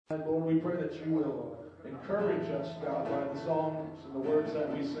Lord, we pray that you will encourage us, God, by the songs and the words that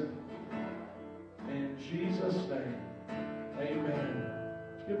we sing. In Jesus' name, amen.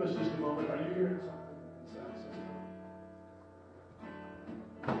 Give us just a moment. Are you hearing something?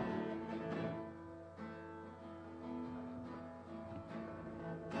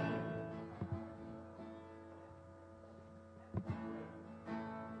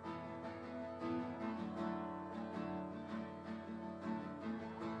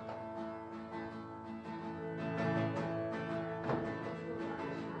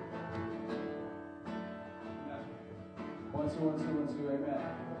 One, two, amen.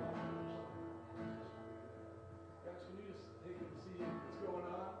 Guys, can you just take and see what's going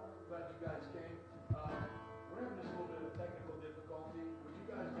on? Glad you guys came. We're having just a little bit of technical difficulty. Would you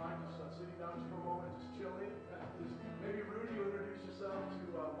guys mind just sitting down just for a moment, just chilling? Maybe Rudy, you introduce yourself to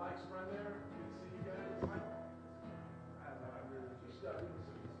Mike's friend there. Good to see you guys.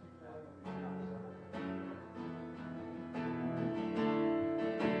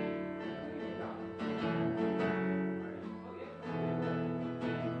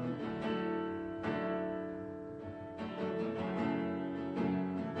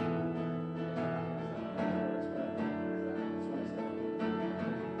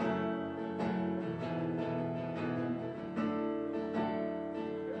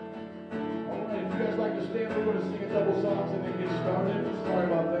 Stand, we're going to sing a couple songs and then get started. Sorry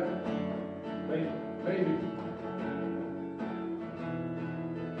about that. Maybe.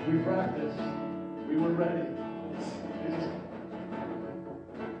 We practiced. We were ready.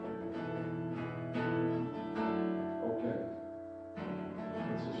 Okay.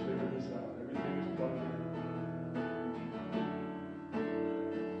 Let's just figure this out. Everything is plugged in.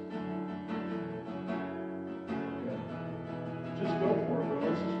 Okay. Just go for it, bro.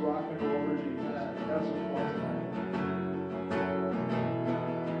 Let's just rock and roll for Jesus. Have some fun tonight.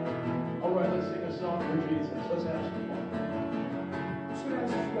 All right, let's sing a song for Jesus. Let's have some fun. I'm just going to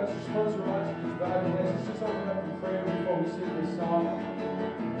ask you guys to close your eyes and just bow your heads. Let's just open up in prayer before we sing this song.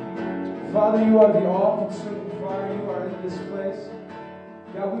 Father, you are the all-consuming fire. You are in this place.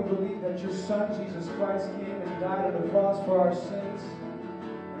 God, we believe that your Son, Jesus Christ, came and died on the cross for our sins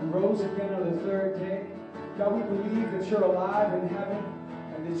and rose again on the third day. God, we believe that you're alive in heaven,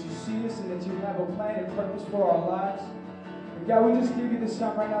 and that you see us, and that you have a plan and purpose for our lives. And God, we just give you this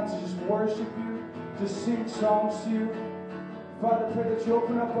time right now to just worship you, to sing songs to you. Father, pray that you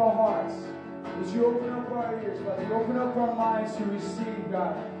open up our hearts, that you open up our ears, Father, you open up our minds to receive,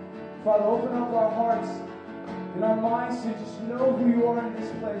 God. Father, open up our hearts and our minds to just know who you are in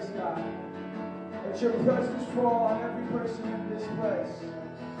this place, God. Let your presence fall on every person in this place.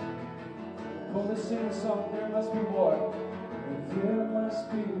 Well, let's sing the song, There Must Be More. There must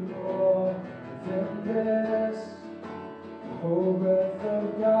be more than this. Oh, breath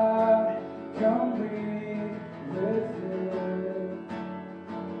of God, come breathe within.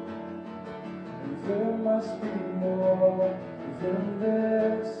 And there must be more than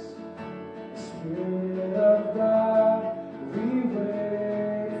this. Spirit of God, we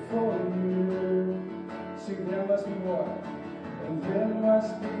wait for you. Sing, there must be more. And there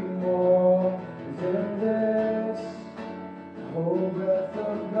must be more than this. Oh, breath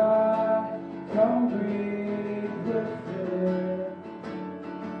of God, come breathe within.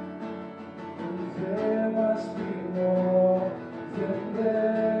 And there must be more than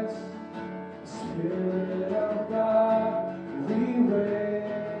this. Spirit of God, we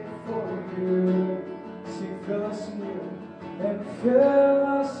wait for you. See, fill us in you. And fill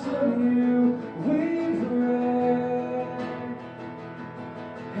us in you, we pray.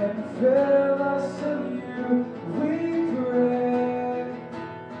 And fill us in you, we pray.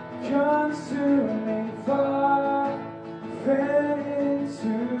 Consuming fire, fan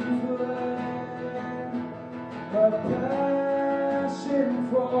into flame. A passion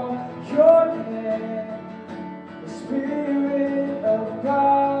for your name. The Spirit of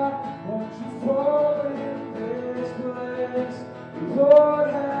God, won't you fall in this place? Lord,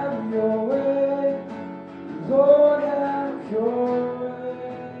 have your way. Lord, have your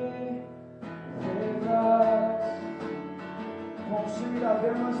way.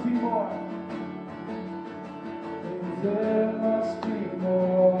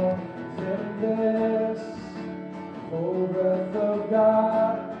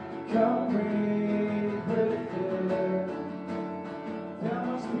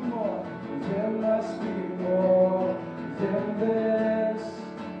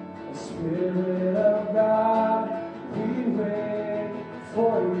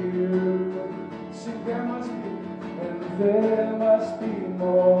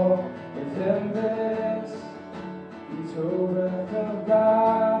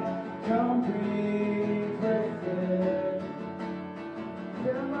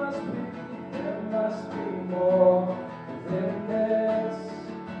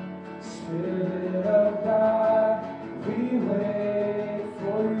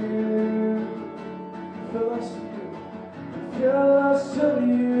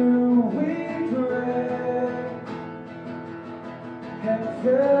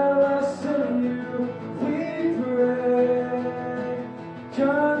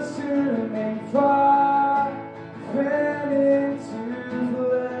 consuming fire, fan into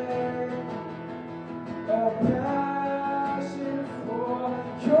flame, a passion for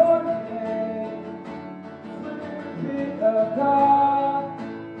your name, Spirit of God,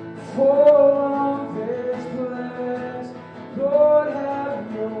 fall on this place. Lord, have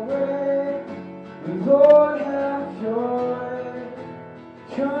your way. Lord, have your way.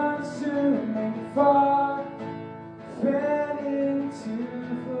 Consuming fire, fan into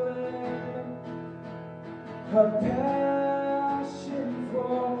flame, a passion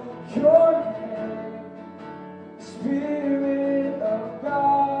for your name, Spirit of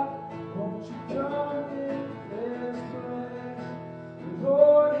God, won't you come in this place?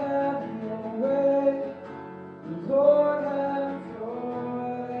 Lord, have your way. Lord, have your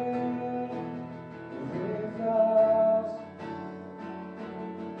way with us.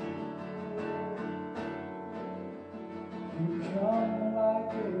 You come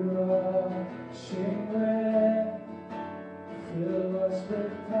like a rushing wind, fill us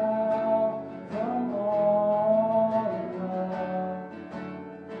with power from on high.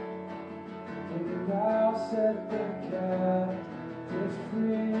 And thou set the captives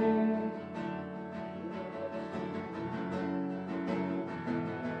free.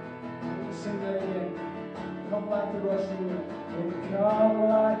 Sing that again. Come like the rushing wind. And come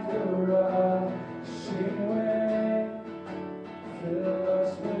like the rushing wind. Fill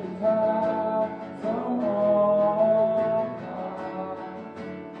us with power from on high.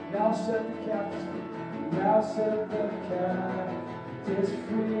 Now set the captives free. Now set the captives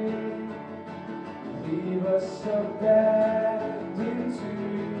free. Leave us abandoned to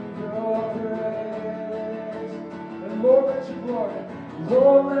your praise. And Lord, let your glory,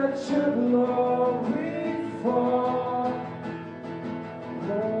 Lord, let your glory fall.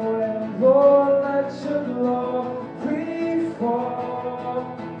 Lord, and Lord, let your glory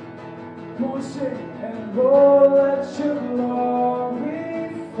fall. Come on, sing. And Lord, let your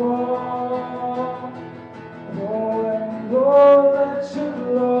glory fall. Lord, and Lord, let your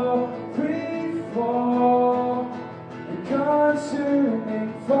glory fall. And consuming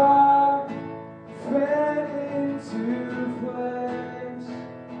fire, fan into flames,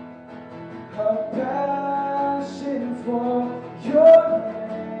 a passion for your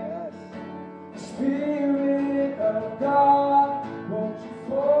name, Spirit of God, won't you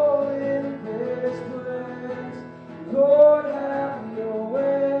fall in this place? Lord, have your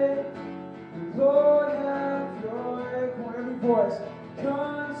way. Lord, have your way. Come on, every voice.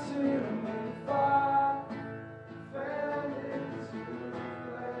 Consuming fire, fan into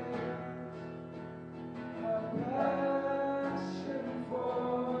flame, a passion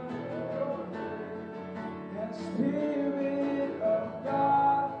for your name, and Spirit of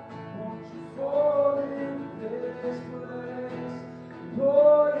God, won't you fall in this place?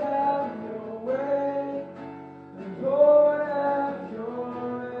 Lord, have your way. Lord, have your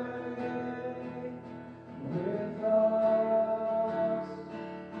way with us.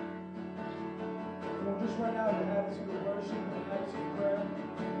 Come on, just right now, in an attitude of worship, in an attitude of prayer.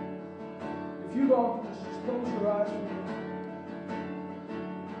 If you all can just close your eyes for me.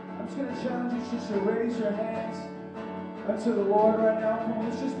 I'm just going to challenge you just to raise your hands unto the Lord right now. Come on,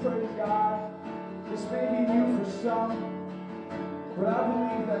 let's just praise God. This may be new for some, but I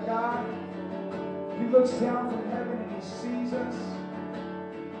believe that God, He looks down from heaven and He sees us.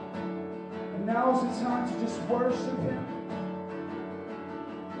 And now is the time to just worship Him.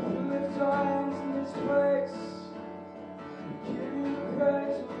 We lift our hands in this place. We give you the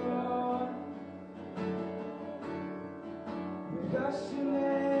praise, Lord. We bless your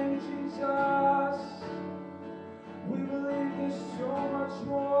name, Jesus. We believe there's so much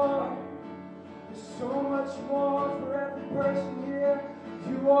more. There's so much more for every person here.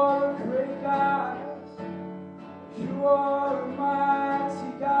 You are a great God. You are a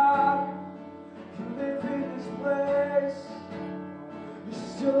mighty God. You live in this place. You're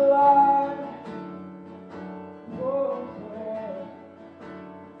still alive. Oh, Lord.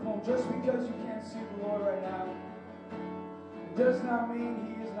 Come on, just because you can't see the Lord right now, it does not mean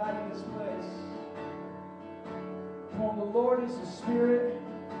He is not in this place. Come on, the Lord is the Spirit.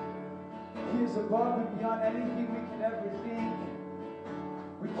 He is above and beyond anything we can ever think.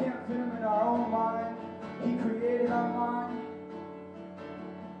 We can't fit Him in our own mind. He created our mind.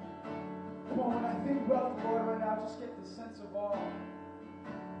 Come on, when I think about the Lord right now, I just get this sense of awe.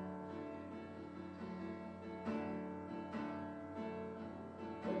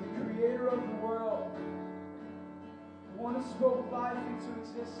 Of the Creator of the world, the one who spoke life into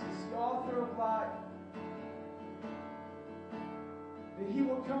existence, the author of life. That He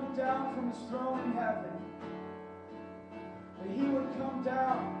will come down from His throne in heaven, that He would come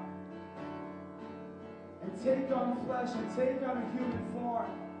down and take on flesh and take on a human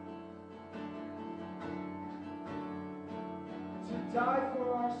form to die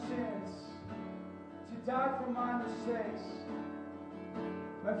for our sins, to die for my mistakes.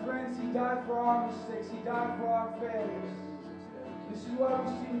 My friends, He died for our mistakes. He died for our failures. This is why we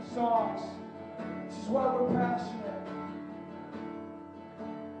sing songs. This is why we're passionate.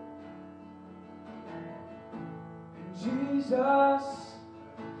 Jesus,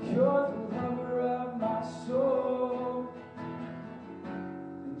 You're the lover of my soul.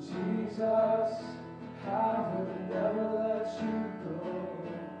 And Jesus, I will never let You go.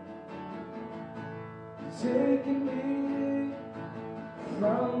 You're taking me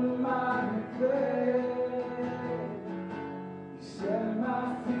from the miry clay. You set my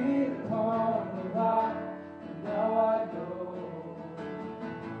feet upon the rock, and now I know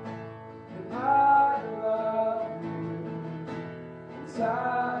that I love You, and I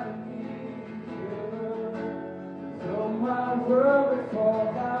need You. Though my world would fall,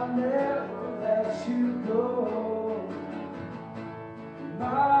 I'll never let You go.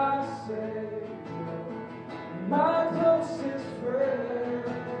 My Savior, my closest friend,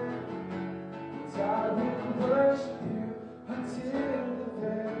 and I will worship You until the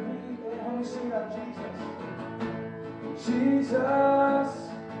very end. Let me sing out Jesus. Jesus,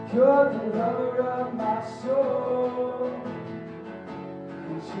 You're the lover of my soul.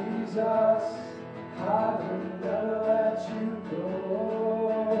 And Jesus, I will never let You go.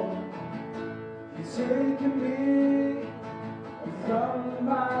 You're taking me from the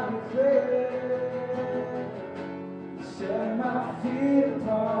miry clay. You set my feet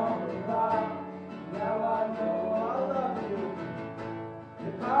upon the rock. Now I know I love You,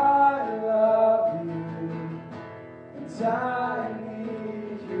 that I love You, and I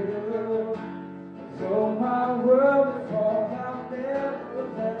need You. Though my world would fall, I'll never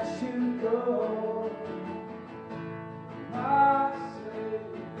let You go. My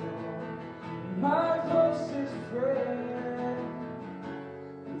Savior, my closest friend,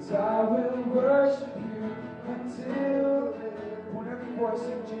 and I will worship You until then. When every voice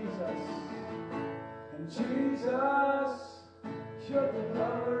sing Jesus. And Jesus, You're the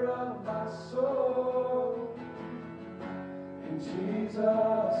lover of my soul. And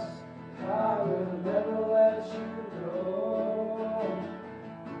Jesus, I will never let You go.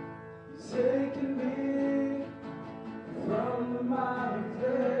 You're taking me from the miry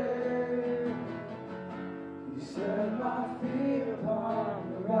clay. You set my feet upon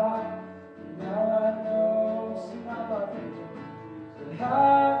the rock. And now I know, sing I love You, that I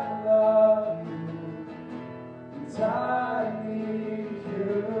love You, and I need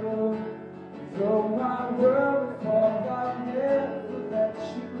You. Though my world would fall, I'll never let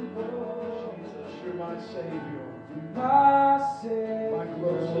You go. Jesus, You're my Savior, My Savior, my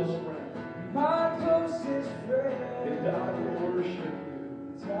closest friend, my closest friend, and I will worship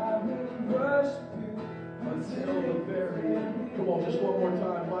You and I will worship You until the very end. Come on, just one more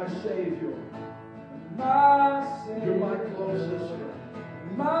time. My Savior, My Savior, You're my closest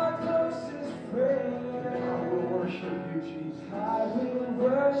friend, my closest friend. and I will worship You, Jesus. I will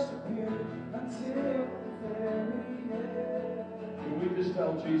worship You until the very end. Can we just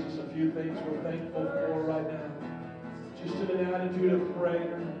tell Jesus a few things we're thankful for right now? Just in an attitude of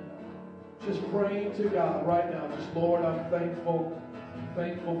prayer. Just praying to God right now. Just, Lord, I'm thankful.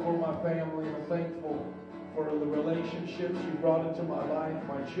 Thankful for my family. I'm thankful for the relationships You brought into my life,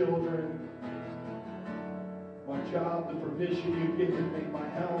 my children, my job, the provision You've given me, my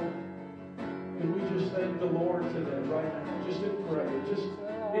health. Can we just thank the Lord today, right now? Just in prayer. Just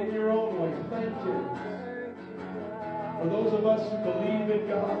in your own way. Thank Him. For those of us who believe in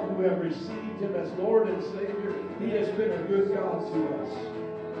God, who have received Him as Lord and Savior, He has been a good God to us.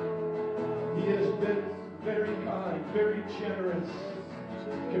 He has been very kind, very generous,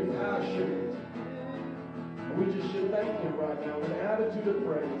 compassionate. And we just should thank Him right now with an attitude of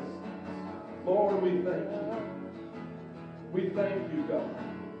praise. Lord, we thank You. We thank You, God.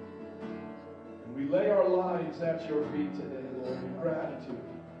 And we lay our lives at Your feet today, Lord, in gratitude.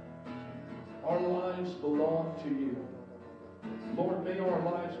 Our lives belong to You. Lord, may our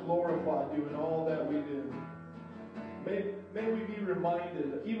lives glorify You in all that we do. May we be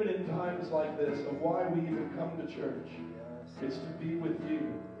reminded, even in times like this, of why we even come to church. It's to be with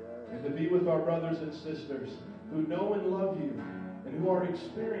You and to be with our brothers and sisters who know and love You and who are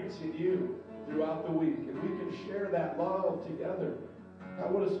experiencing You throughout the week. And we can share that love together.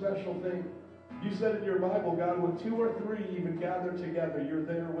 God, what a special thing. You said in Your Bible, God, when 2 or 3 even gather together, You're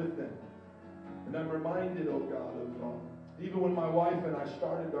there with them. And I'm reminded, oh God, of even when my wife and I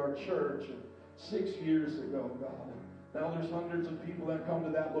started our church 6 years ago, God, Now there's hundreds of people that come to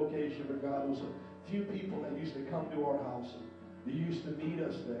that location, but God, was a few people that used to come to our house. They used to meet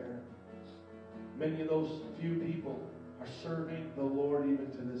us there. Many of those few people are serving the Lord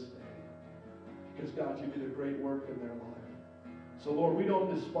even to this day. Because God, you did a great work in their life. So Lord, we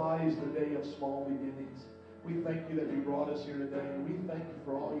don't despise the day of small beginnings. We thank you that you brought us here today, and we thank you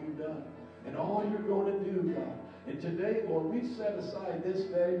for all you've done and all you're going to do, God. And today, Lord, we set aside this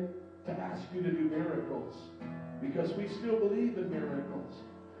day to ask you to do miracles, because we still believe in miracles.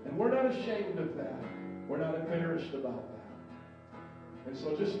 And we're not ashamed of that. We're not embarrassed about that. And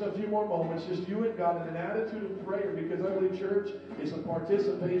so just in a few more moments, just you and God in an attitude of prayer, because I believe church is a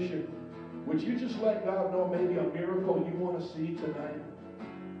participation. Would you just let God know maybe a miracle you want to see tonight?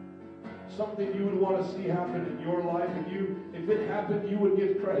 Something you would want to see happen in your life. And if it happened, you would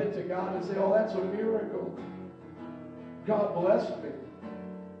give credit to God and say, oh, that's a miracle. God bless me.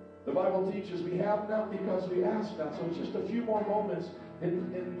 The Bible teaches we have not because we ask not. So it's just a few more moments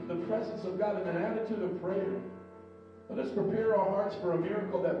in the presence of God in an attitude of prayer. Let us prepare our hearts for a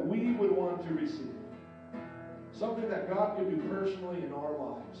miracle that we would want to receive. Something that God could do personally in our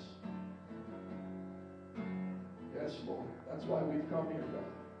lives. Yes, Lord. That's why we've come here, God.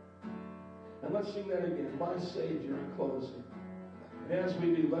 And let's sing that again. My Savior in closing. And as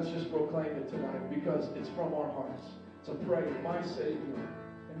we do, let's just proclaim it tonight, because it's from our hearts. It's a prayer. My Savior.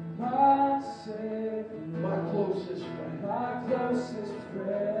 And my Savior. My closest friend. My closest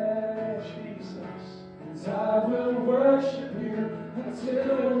friend. Jesus. And I will worship you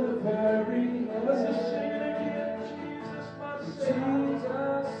until the very end. Let's just sing it again. Jesus, my Savior.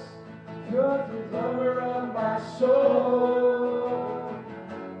 Jesus, you're the lover of my soul.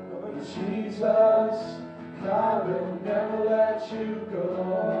 Oh, Jesus, I will never let you go.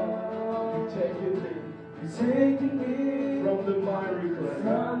 You're taking me. You're taking me from the miry clay.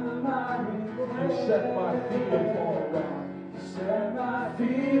 From the miry clay. You set my feet upon a rock. You set my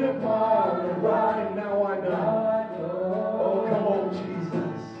feet upon a rock. And now I know. Oh, come on,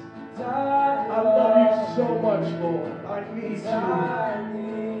 Jesus. I love you so much, Lord. I need you.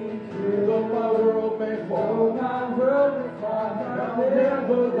 Though my world may fall, I'll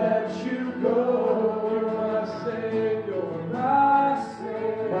never let you go. You're my Savior,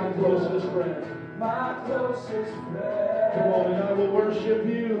 my closest friend. My closest friend. Come on, and I will worship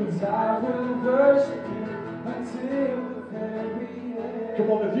you. I will worship you until the very end. Come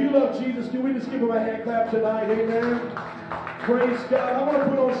on, if you love Jesus, can we just give him a hand clap tonight? Amen. Praise God. I want to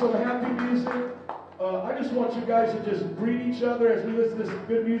put on some happy music. I just want you guys to just greet each other as we listen to some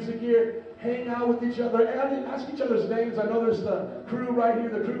good music here. Hang out with each other. Ask each other's names. I know there's the crew right here,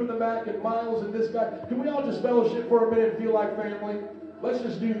 the crew in the back, and Miles and this guy. Can we all just fellowship for a minute and feel like family? Let's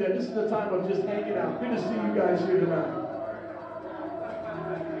just do that. This is the time of just hanging out. Good to see you guys here tonight.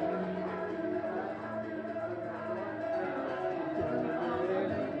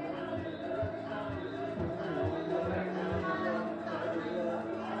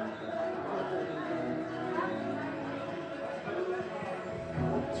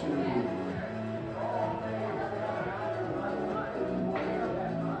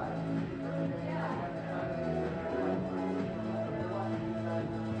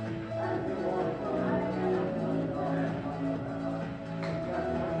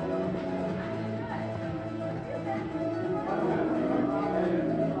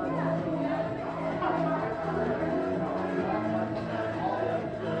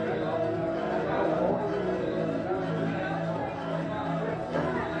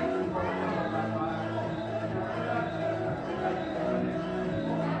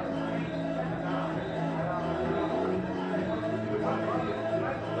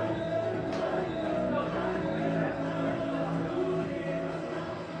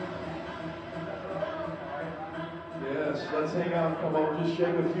 Let's hang out. Come on, just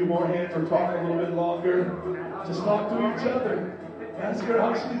shake a few more hands or talk a little bit longer. Just talk to each other. Ask her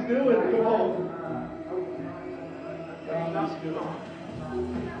how she's doing. Come on. God is good.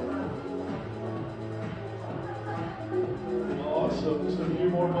 Awesome. Just a few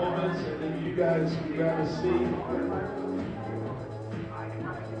more moments, and then you guys can grab a seat.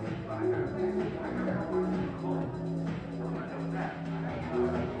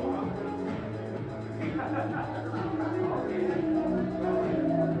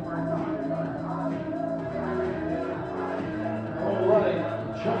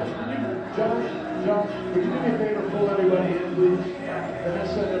 Josh, would you do me a favor, pull everybody in, please? And then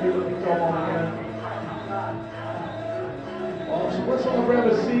send everybody to come on in. Awesome. Let's all grab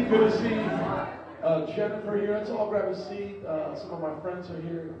a seat. Good to see Jennifer here. Let's all grab a seat. Some of my friends are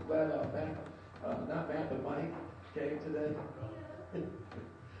here. I'm glad not Matt, but Mike came today.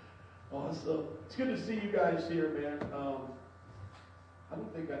 Awesome. It's good to see you guys here, man. I don't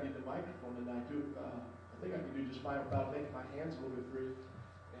think I need the microphone tonight, do I think I can do just fine without making my hands a little bit free,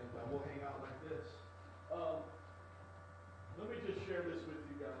 and we'll hang out like this. Let me just share this with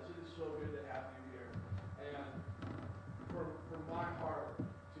you guys. It is so good to have you here. And from my heart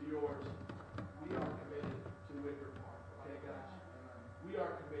to yours, we are committed to Wicker Park. Okay, guys? We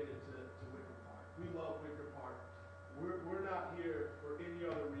are committed to Wicker Park. We love Wicker Park. We're not here for any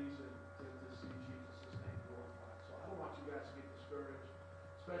other reason to see Jesus' name glorified. So I don't want you guys to get discouraged,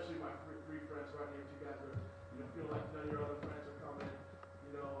 especially my three friends right here. You guys are, feel like none of your other friends are coming,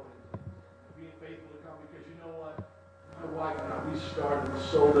 and being faithful to come, because you know what? My wife and I, we started with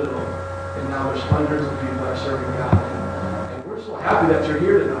so little, and now there's hundreds of people that are serving God. And we're so happy that you're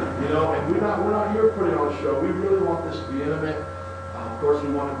here tonight, and we're not here putting on a show. We really want this to be intimate. Of course,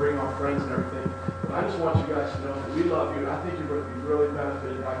 we want to bring our friends and everything. But I just want you guys to know that we love you, and I think you're going to be really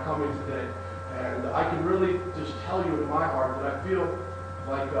benefited by coming today. And I can really just tell you in my heart that I feel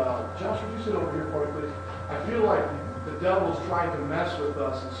like, Josh, would you sit over here for me, please? I feel like the devil's trying to mess with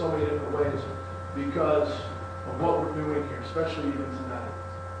us in so many different ways because of what we're doing here, especially even tonight.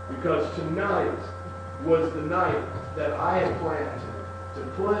 Because tonight was the night that I had planned to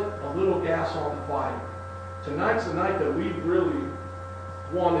put a little gas on the fire. Tonight's the night that we really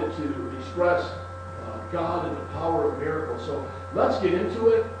wanted to express God and the power of miracles. So let's get into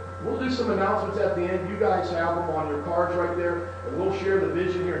it. We'll do some announcements at the end. You guys have them on your cards right there, and we'll share the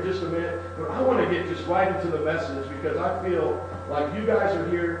vision here in just a minute. But I want to get just right into the message because I feel like you guys are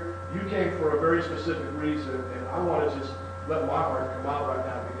here. You came for a very specific reason, and I want to just let my heart come out right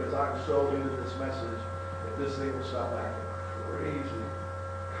now because I'm so into this message that this thing will stop acting crazy.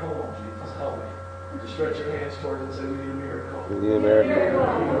 Come on, Jesus, help me. Just stretch your hands towards it and say, we need a miracle. We need a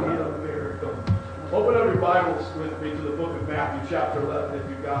miracle. We need a miracle. Open up your Bibles with me to the book of Matthew, chapter 11, if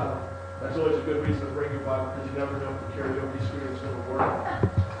you've got them. That's always a good reason to bring your Bible, because you never know if the karaoke screen is going to work.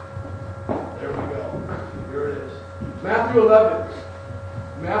 There we go. Here it is. Matthew 11.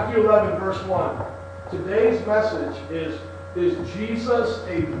 Matthew 11, verse 1. Today's message is Jesus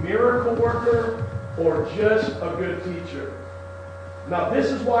a miracle worker or just a good teacher? Now,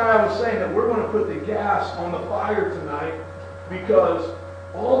 this is why I was saying that we're going to put the gas on the fire tonight, because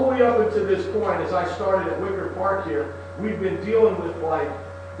all the way up until this point, as I started at Wicker Park here, we've been dealing with like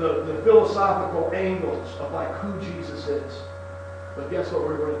the philosophical angles of like who Jesus is. But guess what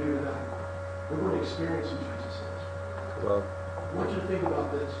we're going to do tonight? We're going to experience who Jesus is. Well, I want you to think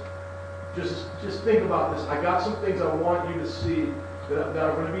about this. Just think about this. I got some things I want you to see that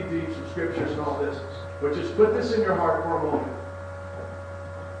are going to be deep, some scriptures and all this. But just put this in your heart for a moment.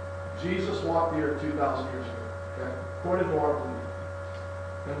 Jesus walked the earth 2,000 years ago. Okay? According to our belief.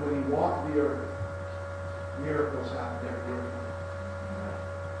 And when he walked the earth, miracles happened everywhere.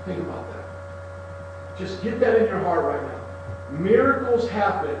 Think about that. Just get that in your heart right now. Miracles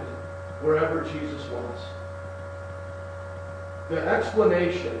happened wherever Jesus was. The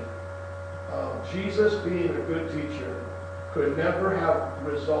explanation of Jesus being a good teacher could never have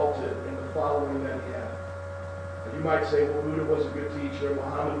resulted in the following that he had. And you might say, well, Buddha was a good teacher,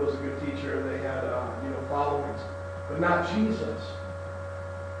 Muhammad was a good teacher, and they had followings. But not Jesus.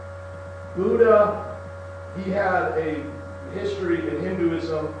 Buddha, he had a history in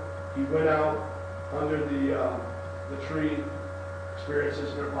Hinduism. He went out under the tree,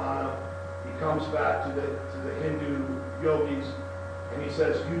 experiences nirvana. He comes back to the Hindu yogis, and he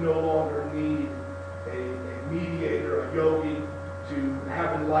says, you no longer need a mediator, a yogi, to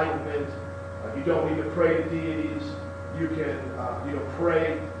have enlightenment. You don't need to pray to deities. You can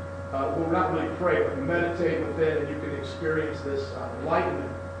pray. Well, not really pray, but meditate within, and you can experience this enlightenment.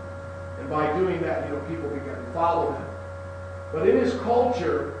 And by doing that, people began to follow him. But in his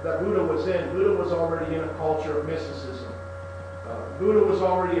culture that Buddha was in, Buddha was already in a culture of mysticism. Buddha was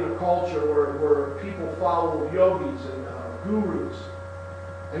already in a culture where people follow yogis and gurus.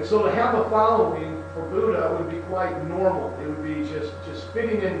 And so to have a following for Buddha would be quite normal. It would be just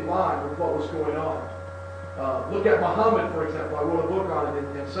fitting in line with what was going on. Look at Muhammad, for example. I wrote a book on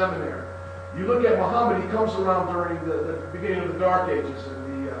it in seminary. You look at Muhammad, he comes around during the beginning of the Dark Ages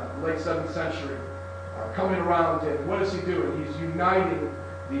in the late 7th century. Coming around, and what is he doing? He's uniting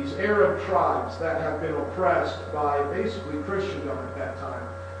these Arab tribes that have been oppressed by basically Christendom at that time.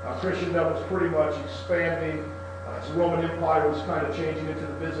 Christendom was pretty much expanding. The Roman Empire was kind of changing into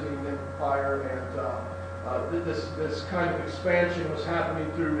the Byzantine Empire, and this kind of expansion was happening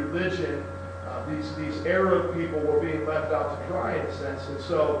through religion. These Arab people were being left out to dry in a sense. And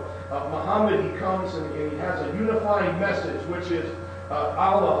so Muhammad, he comes and he has a unifying message, which is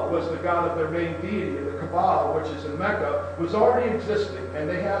Allah was the god of their main deity. The Kaaba, which is in Mecca, was already existing, and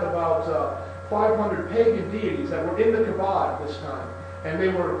they had about 500 pagan deities that were in the Kaaba at this time. And they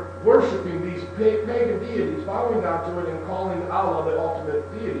were worshiping these pagan deities, bowing down to it and calling Allah the ultimate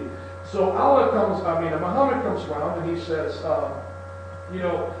deity. So Muhammad comes around and he says,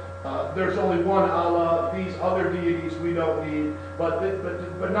 there's only one Allah, these other deities we don't need,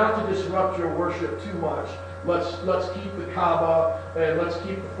 but not to disrupt your worship too much. Let's keep the Kaaba and let's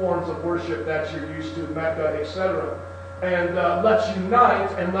keep the forms of worship that you're used to, Mecca, etc. And let's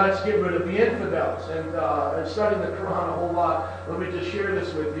unite and let's get rid of the infidels. And studying the Quran a whole lot, let me just share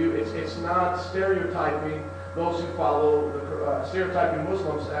this with you. It's not stereotyping those who follow stereotyping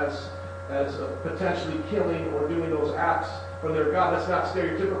Muslims as potentially killing or doing those acts for their God. That's not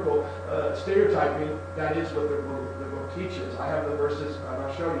stereotypical stereotyping. That is what the book teaches. I have the verses, and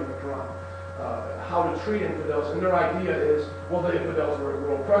I'll show you in the Quran. How to treat infidels, and their idea is, well, the infidels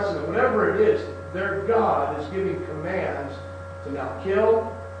were oppressing them. Whatever it is, their God is giving commands to not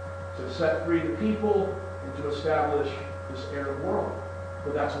kill, to set free the people, and to establish this Arab world.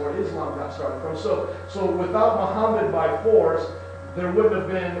 But that's where Islam got started from. So without Muhammad by force, there wouldn't have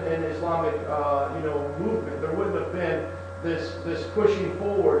been an Islamic movement. There wouldn't have been this pushing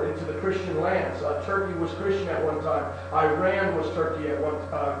forward into the Christian lands. Turkey was Christian at one time. Iran was Turkey at one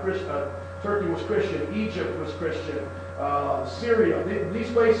time. Turkey was Christian. Egypt was Christian. Syria.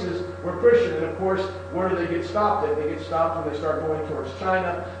 These places were Christian. And of course, where do they get stopped at? They get stopped when they start going towards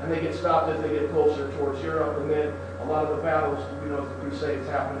China, and they get stopped as they get closer towards Europe. And then a lot of the battles, the Crusades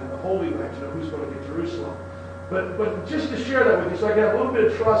happen in the Holy Land. Who's going to get Jerusalem? But just to share that with you, so I can have a little bit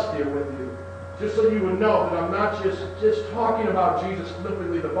of trust here with you, just so you would know that I'm not just talking about Jesus,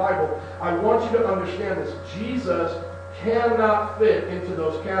 literally the Bible. I want you to understand this. Jesus cannot fit into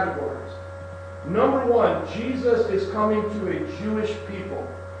those categories. Number one, Jesus is coming to a Jewish people.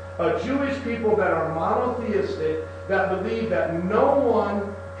 A Jewish people that are monotheistic, that believe that no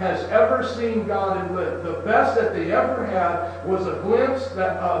one has ever seen God and lived. The best that they ever had was a glimpse,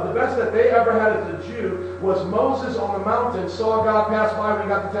 the best that they ever had as a Jew was Moses on the mountain, saw God pass by when he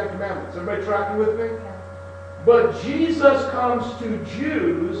got the Ten Commandments. Everybody tracking with me? But Jesus comes to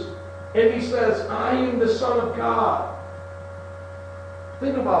Jews and he says, I am the Son of God.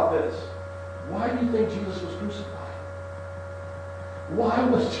 Think about this. Why do you think Jesus was crucified? Why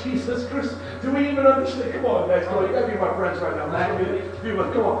was Jesus crucified? Do we even understand? Come on, guys. Come on. You got to be my friends right now.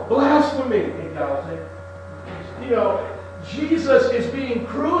 Come on. Blasphemy. Jesus is being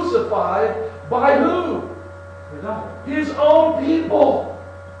crucified by who? His own people.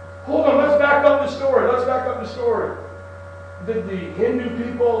 Hold on. Let's back up the story. Did the Hindu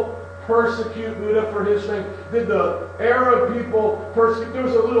people persecute Buddha for his thing? Did the Arab people persecute? There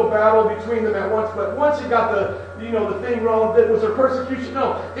was a little battle between them at once, but once he got the thing wrong, was there persecution?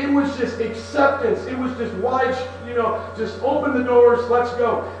 No, it was just acceptance. It was just wide, just open the doors, let's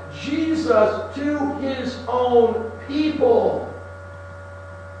go. Jesus to his own people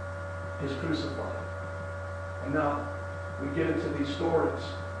is crucified. And now we get into these stories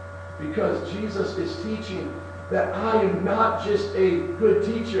because Jesus is teaching that I am not just a good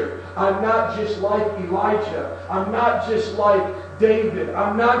teacher. I'm not just like Elijah. I'm not just like David.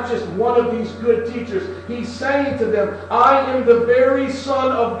 I'm not just one of these good teachers. He's saying to them, I am the very Son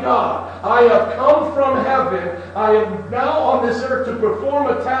of God. I have come from heaven. I am now on this earth to perform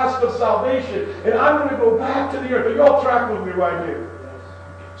a task of salvation. And I'm going to go back to the earth. Are you all tracking with me right here?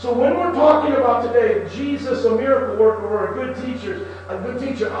 So when we're talking about today, Jesus, a miracle worker, or a good teacher, I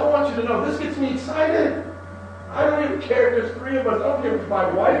want you to know, this gets me excited. I don't even care if there's three of us. I don't care if my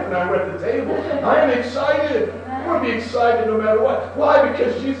wife and I were at the table. I am excited. I'm going to be excited no matter what. Why?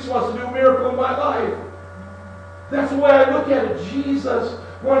 Because Jesus wants to do a miracle in my life. That's the way I look at it. Jesus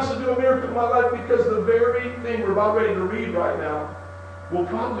wants to do a miracle in my life because the very thing we're about ready to read right now will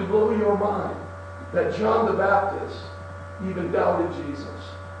probably blow your mind. That John the Baptist even doubted Jesus.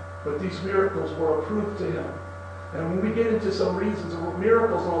 But these miracles were approved to him. And when we get into some reasons of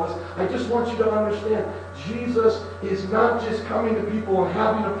miracles and all this, I just want you to understand, Jesus is not just coming to people and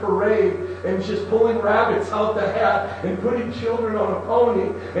having a parade and just pulling rabbits out the hat and putting children on a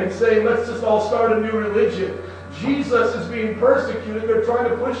pony and saying, let's just all start a new religion. Jesus is being persecuted. They're trying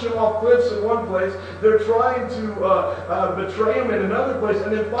to push him off cliffs in one place. They're trying to betray him in another place.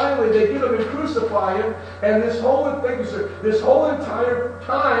 And then finally they get him and crucify him. And this whole entire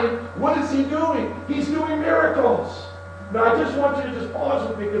time, what is he doing? He's doing miracles. Now I just want you to just pause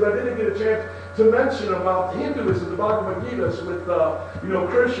with me because I didn't get a chance to mention about Hinduism, the Bhagavad Gita, with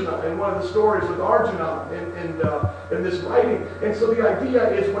Krishna, and one of the stories with Arjuna in this writing. And so the idea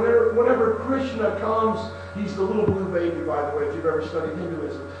is whenever Krishna comes, he's the little blue baby, by the way, if you've ever studied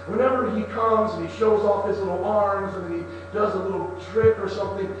Hinduism. Whenever he comes and he shows off his little arms and he does a little trick or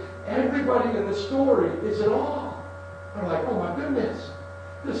something, everybody in the story is in awe. They're like, oh my goodness,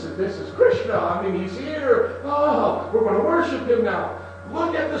 this is Krishna. I mean, he's here. Oh, we're going to worship him now.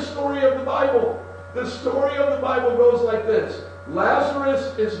 Look at the story of the Bible. The story of the Bible goes like this.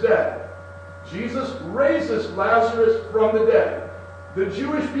 Lazarus is dead. Jesus raises Lazarus from the dead. The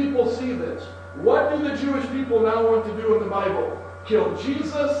Jewish people see this. What do the Jewish people now want to do in the Bible? Kill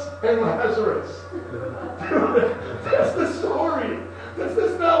Jesus and Lazarus. That's the story.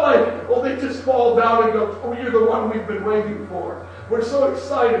 That's not like, oh, they just fall down and go, oh, you're the one we've been waiting for. We're so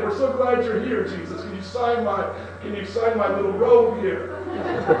excited. We're so glad you're here, Jesus. Can you sign my little robe here?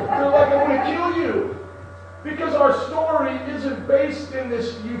 They're like, I want to kill you. Because our story isn't based in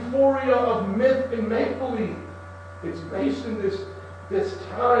this euphoria of myth and make-believe. It's based in this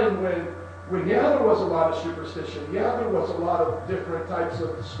time when there was a lot of superstition. There was a lot of different types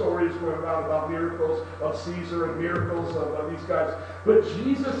of stories going around about miracles of Caesar and miracles of these guys. But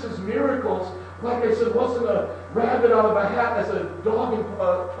Jesus' miracles, like I said, wasn't a rabbit out of a hat as a dog and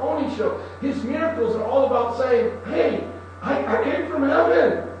pony show. His miracles are all about saying, hey, I came from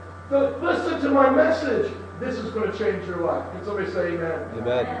heaven. Listen to my message. This is going to change your life. Can somebody say amen?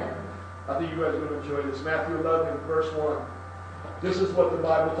 Amen. I think you guys are going to enjoy this. Matthew 11, verse 1. This is what the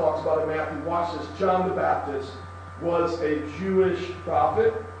Bible talks about in Matthew. Watch this. John the Baptist was a Jewish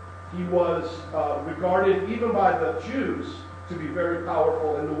prophet. He was regarded even by the Jews to be very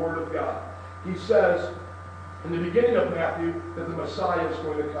powerful in the Word of God. He says in the beginning of Matthew that the Messiah is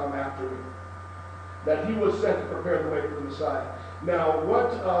going to come after me. That he was sent to prepare the way for the Messiah. Now,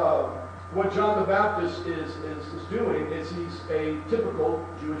 what John the Baptist is doing is he's a typical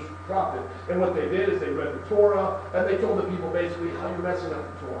Jewish prophet. And what they did is they read the Torah, and they told the people basically how you're messing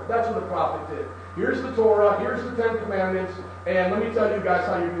up the Torah. That's what the prophet did. Here's the Torah, here's the Ten Commandments, and let me tell you guys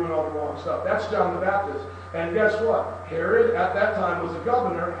how you're doing all the wrong stuff. That's John the Baptist. And guess what? Herod, at that time, was a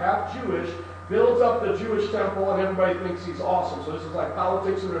governor, half Jewish, builds up the Jewish temple, and everybody thinks he's awesome. So this is like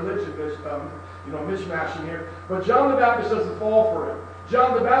politics and religion, mishmashing here. But John the Baptist doesn't fall for it.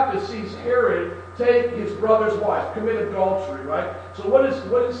 John the Baptist sees Herod take his brother's wife, commit adultery, right? So what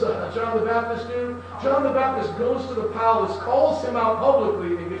does John the Baptist do? John the Baptist goes to the palace, calls him out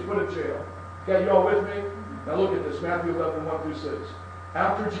publicly, and gets put in jail. Okay, you all with me? Now look at this, Matthew 11, 1 through 6.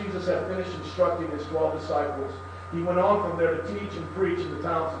 After Jesus had finished instructing his 12 disciples, he went on from there to teach and preach in the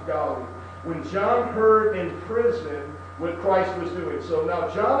towns of Galilee. When John heard in prison what Christ was doing. So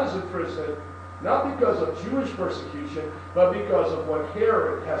now John is in prison, not because of Jewish persecution, but because of what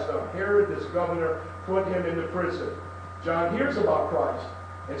Herod has done. Herod, this governor, put him into prison. John hears about Christ,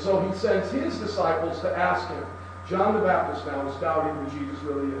 and so he sends his disciples to ask him. John the Baptist now is doubting who Jesus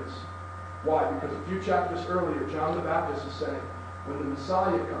really is. Why? Because a few chapters earlier, John the Baptist is saying, when the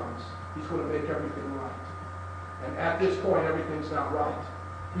Messiah comes, he's going to make everything right. And at this point, everything's not right.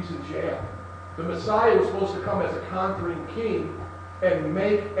 He's in jail. The Messiah was supposed to come as a conquering king and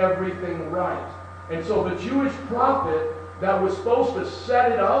make everything right. And so the Jewish prophet that was supposed to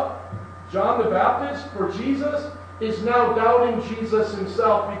set it up, John the Baptist, for Jesus, is now doubting Jesus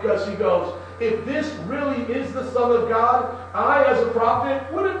himself because he goes, if this really is the Son of God, I as a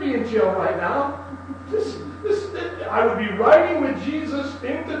prophet wouldn't be in jail right now. I would be riding with Jesus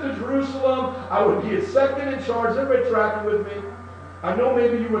into the Jerusalem. I would be his second in charge. Everybody tracking with me? I know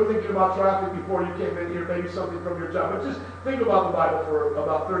maybe you were thinking about traffic before you came in here, maybe something from your job, but just think about the Bible for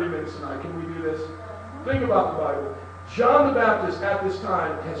about 30 minutes tonight. Can we do this? Think about the Bible. John the Baptist at this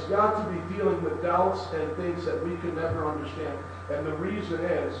time has got to be dealing with doubts and things that we could never understand. And the reason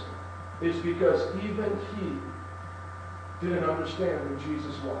is because even he didn't understand who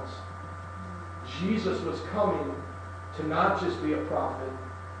Jesus was. Jesus was coming to not just be a prophet,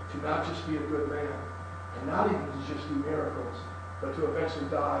 to not just be a good man, and not even to just do miracles, but to eventually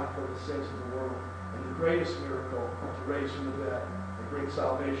die for the sins of the world. And the greatest miracle, to raise from the dead and bring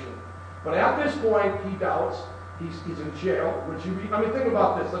salvation. But at this point, he doubts. He's in jail. Would you be? I mean, think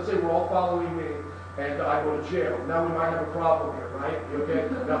about this. Let's say we're all following me, and I go to jail. Now we might have a problem here, right? Okay?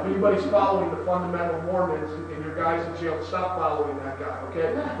 Now, if anybody's following the fundamental Mormons and your guy's in jail, stop following that guy,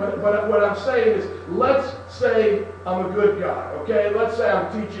 okay? But what I'm saying is, let's say I'm a good guy, okay? Let's say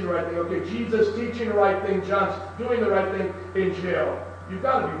I'm teaching the right thing. Okay, Jesus teaching the right thing, John's doing the right thing in jail. You've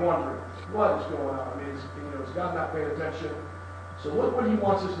got to be wondering, what is going on? I mean, is God not paying attention? So look what he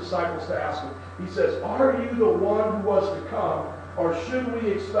wants his disciples to ask him. He says, are you the one who was to come, or should we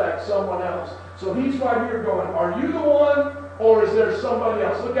expect someone else? So he's right here going, are you the one, or is there somebody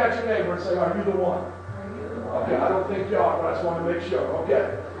else? Look at your neighbor and say, are you the one? Okay, I don't think you are, but I just want to make sure.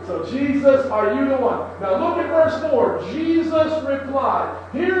 Okay. So Jesus, are you the one? Now look at verse 4. Jesus replied.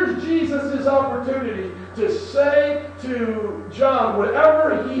 Here's Jesus' opportunity to say to John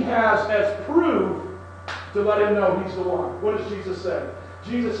whatever he has as proof to let him know he's the one. What does Jesus say?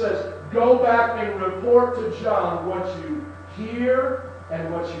 Jesus says, go back and report to John what you hear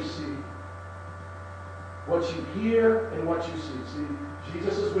and what you see. What you hear and what you see. See,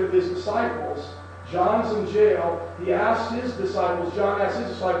 Jesus is with his disciples. John's in jail. He asked his disciples, John asked his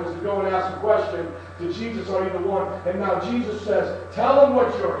disciples to go and ask a question to Jesus, are you the one? And now Jesus says, tell them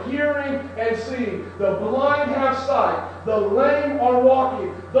what you're hearing and seeing. The blind have sight. The lame are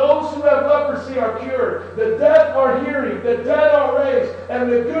walking. Those who have leprosy are cured. The deaf are hearing. The dead are raised. And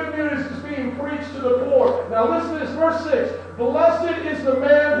the good news is being preached to the poor. Now listen to this, verse 6. Blessed is the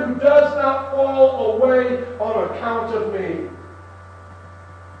man who does not fall away on account of me.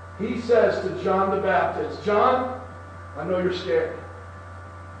 He says to John the Baptist, John, I know you're scared.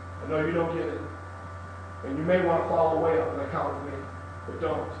 I know you don't get it. And you may want to fall away on account of me, but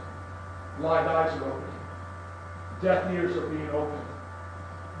don't. Blind eyes are open. Deaf ears are being opened.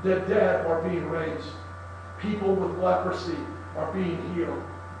 The dead are being raised. People with leprosy are being healed.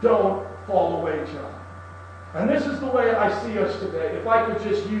 Don't fall away, John. And this is the way I see us today. If I could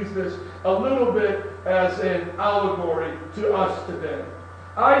just use this a little bit as an allegory to us today.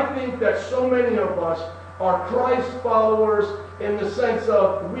 I think that so many of us are Christ followers in the sense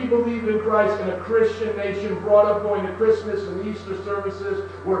of we believe in Christ in a Christian nation, brought up going to Christmas and Easter services.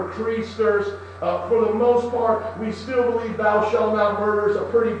 We're Creasters. For the most part, we still believe thou shalt not murder is a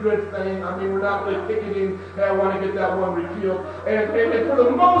pretty good thing. I mean, we're not really picketing, hey, I want to get that one repealed. And for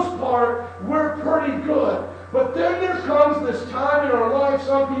the most part, we're pretty good. But then there comes this time in our life,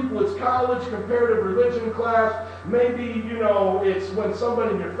 some people it's college, comparative religion class, maybe, it's when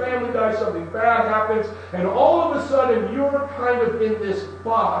somebody in your family dies, something bad happens, and all of a sudden you're kind of in this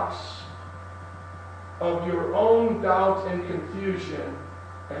box of your own doubt and confusion,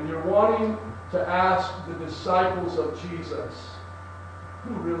 and you're wanting to ask the disciples of Jesus,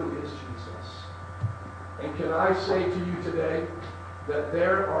 who really is Jesus? And can I say to you today that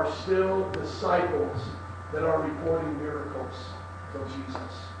there are still disciples that are reporting miracles of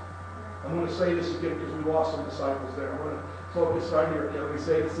Jesus. I'm going to say this again because we lost some disciples there. I'm going to focus right here. Okay, let me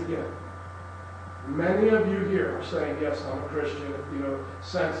say this again. Many of you here are saying, yes, I'm a Christian.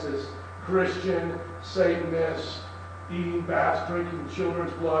 Census, Christian, Satanist, eating bats, drinking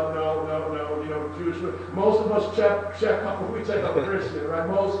children's blood. No, Jewish food. Most of us check up when we take up Christian, right?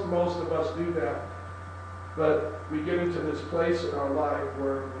 Most of us do that. But we get into this place in our life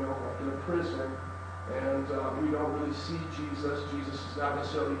where, in a prison, and we don't really see Jesus. Jesus is not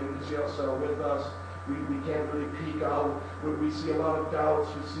necessarily in the jail cell with us. We can't really peek out. We see a lot of doubts.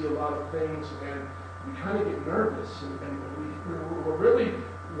 We see a lot of things, and we kind of get nervous. And we're really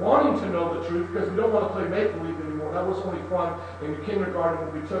wanting to know the truth because we don't want to play make-believe anymore. That was only fun in kindergarten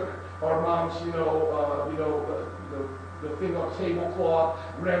when we took our mom's, the thing on tablecloth,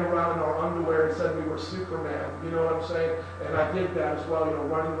 ran around in our underwear and said we were Superman. You know what I'm saying? And I did that as well,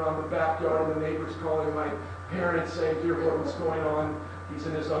 running around the backyard and the neighbors calling my parents saying, dear Lord, what's going on? He's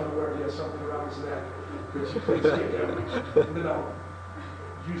in his underwear. He has something around his neck. Could you please get him? And then I'll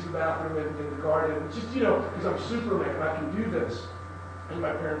use the bathroom in the garden. Just, because I'm Superman. I can do this. And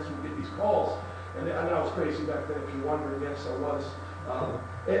my parents would get these calls. And I was crazy back then, if you're wondering. Yes, I was.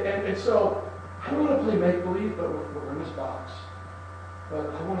 And so I don't want to play make-believe, but we're in this box. But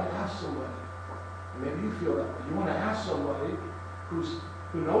I want to ask somebody. Maybe you feel that way. You want to ask somebody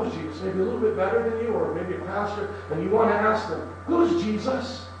who knows Jesus, maybe a little bit better than you, or maybe a pastor, and you want to ask them, who's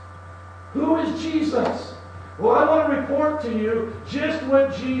Jesus? Who is Jesus? Well, I want to report to you just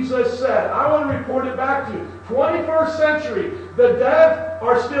what Jesus said. I want to report it back to you. 21st century, the deaf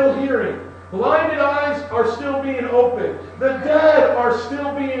are still hearing. Blinded eyes are still being opened. The dead are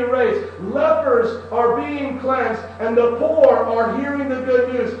still being raised. Lepers are being cleansed. And the poor are hearing the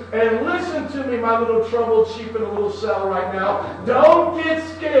good news. And listen to me, my little troubled sheep in a little cell right now. Don't get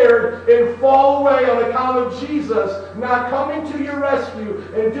scared and fall away on account of Jesus not coming to your rescue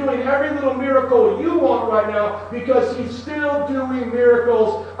and doing every little miracle you want right now, because He's still doing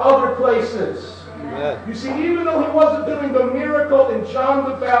miracles other places. Amen. You see, even though he wasn't doing the miracle in John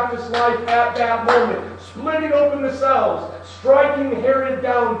the Baptist's life at that moment, splitting open the cells, striking Herod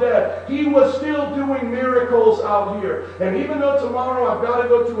down dead, he was still doing miracles out here. And even though tomorrow I've got to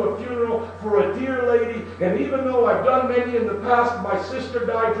go to a funeral for a dear lady, and even though I've done many in the past, my sister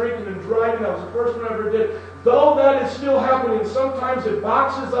died drinking and driving, that was the first one I ever did, though that is still happening, sometimes it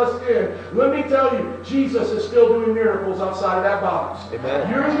boxes us in. Let me tell you, Jesus is still doing miracles outside of that box. Amen.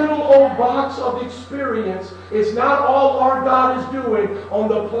 Your little old box of experience is not all our God is doing on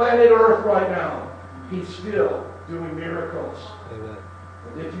the planet Earth right now. He's still doing miracles. Amen.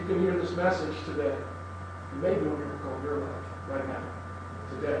 And if you can hear this message today, you may do a miracle in your life right now,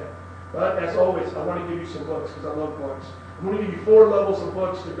 today. But as always, I want to give you some books because I love books. I'm going to give you 4 levels of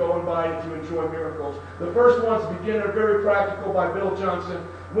books to go and buy if you enjoy miracles. The first one's Beginner, very practical, by Bill Johnson.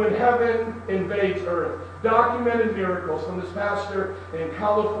 When Heaven Invades Earth. Documented miracles from this pastor in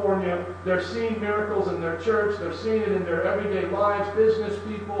California. They're seeing miracles in their church. They're seeing it in their everyday lives. Business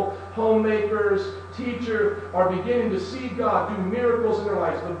people, homemakers, teachers are beginning to see God do miracles in their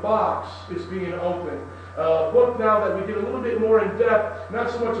lives. The box is being opened. Book now that we get a little bit more in depth, not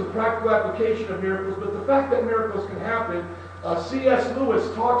so much in practical application of miracles, but the fact that miracles can happen. C.S.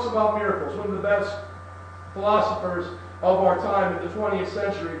 Lewis talks about miracles, one of the best philosophers of our time in the 20th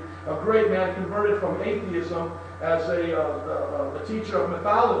century. A great man, converted from atheism as a teacher of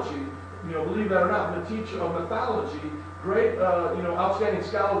mythology. Believe that or not, a teacher of mythology. Great, outstanding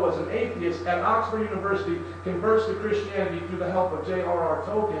scholar, was an atheist at Oxford University, converts to Christianity through the help of J.R.R.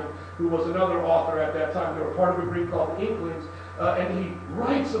 Tolkien, who was another author at that time. They were part of a group called the Inklings, and he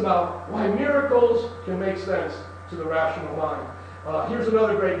writes about why miracles can make sense to the rational mind. Here's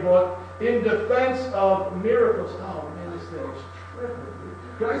another great book, In Defense of Miracles. Oh man, this thing is tripping.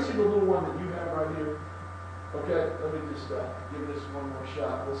 Can I see the little one that you have right here? Okay, let me just give this one more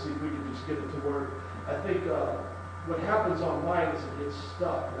shot. We'll see if we can just get it to work. I think what happens on mine is it gets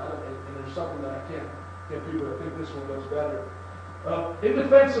stuck, and there's something that I can't do, but I think this one does better. In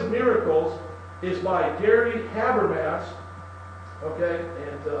Defense of Miracles is by Gary Habermas. Okay,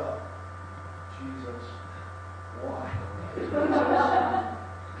 and Jesus, why?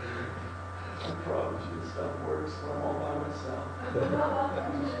 I promise you this stuff works when I'm all by myself.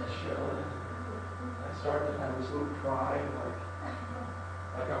 I'm just chilling. I start to have this little pride,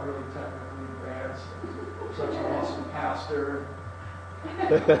 like I'm really technically advanced. Such an awesome pastor.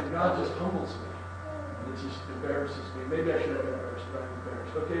 God just humbles me. And it just embarrasses me. Maybe I should have been embarrassed, but I'm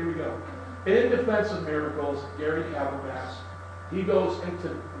embarrassed. Okay, here we go. In Defense of Miracles, Gary Habermas, he goes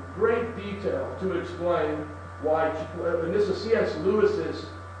into great detail to explain why, and this is C.S. Lewis's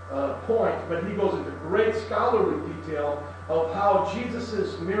point, but he goes into great scholarly detail of how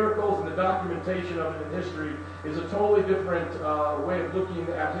Jesus' miracles and the documentation of it in history is a totally different way of looking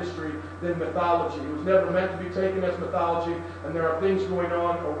at history than mythology. It was never meant to be taken as mythology, and there are things going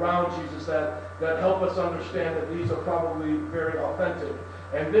on around Jesus that help us understand that these are probably very authentic.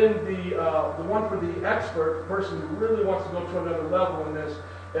 And then the one for the expert, the person who really wants to go to another level in this,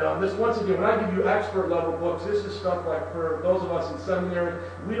 once again, when I give you expert level books, this is stuff like for those of us in seminary,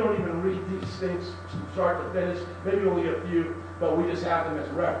 we don't even read these things from start to finish, maybe only a few, but we just have them as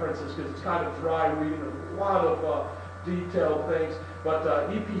references because it's kind of dry reading, a lot of detailed things.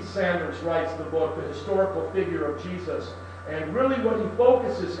 But E.P. Sanders writes the book, The Historical Figure of Jesus. And really what he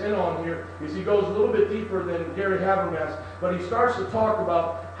focuses in on here is he goes a little bit deeper than Gary Habermas, but he starts to talk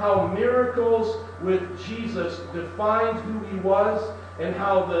about how miracles with Jesus defined who he was and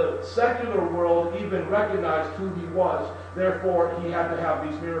how the secular world even recognized who he was. Therefore, he had to have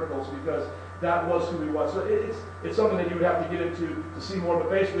these miracles because that was who he was. So it's something that you would have to get into to see more, but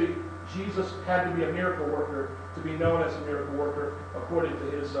basically Jesus had to be a miracle worker to be known as a miracle worker according to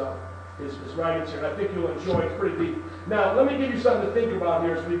his writings here, and I think you'll enjoy it. It's pretty deep. Now, let me give you something to think about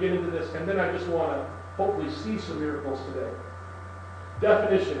here as we get into this, and then I just want to hopefully see some miracles today.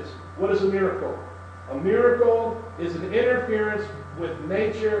 Definitions. What is a miracle? A miracle is an interference with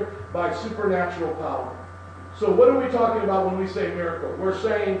nature by supernatural power. So what are we talking about when we say miracle? We're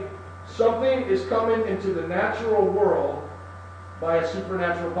saying something is coming into the natural world by a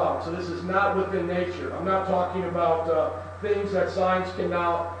supernatural power. So this is not within nature. I'm not talking about things that science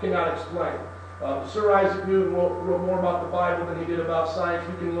cannot explain. Sir Isaac Newton wrote more about the Bible than he did about science.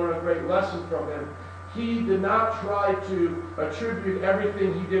 We can learn a great lesson from him. He did not try to attribute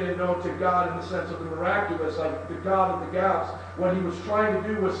everything he didn't know to God in the sense of the miraculous, like the God of the gaps. What he was trying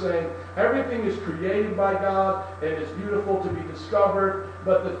to do was saying everything is created by God and is beautiful to be discovered,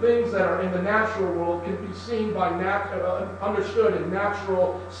 but the things that are in the natural world can be seen by understood in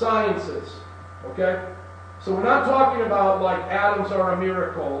natural sciences. Okay? So we're not talking about like atoms are a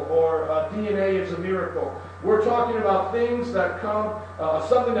miracle or DNA is a miracle. We're talking about things that come,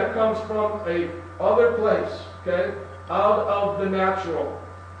 something that comes from a other place, okay, out of the natural.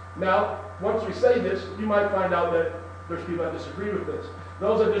 Now, once we say this, you might find out that there's people that disagree with this.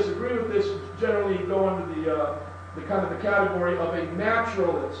 Those that disagree with this generally go under the kind of the category of a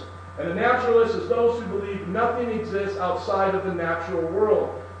naturalist. And a naturalist is those who believe nothing exists outside of the natural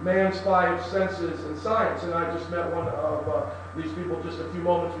world. Man's five senses and science. And I just met one of these people just a few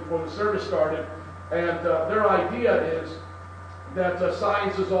moments before the service started. And their idea is that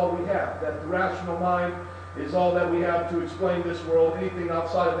science is all we have. That the rational mind is all that we have to explain this world. Anything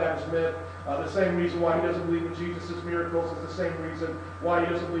outside of that is myth. The same reason why he doesn't believe in Jesus' miracles is the same reason why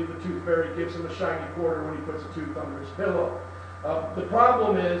he doesn't believe the tooth fairy gives him a shiny quarter when he puts a tooth under his pillow. The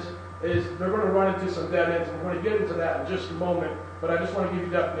problem is they're going to run into some dead ends, and we're going to get into that in just a moment, but I just want to give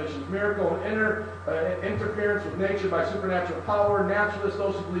you definitions. Miracle and interference with nature by supernatural power. Naturalists,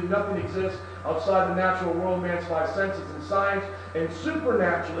 those who believe nothing exists outside the natural world, man's five senses and science. And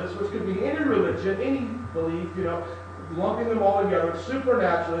supernaturalists, which could be any religion, any belief, lumping them all together.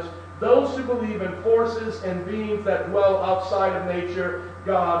 Supernaturalists, those who believe in forces and beings that dwell outside of nature,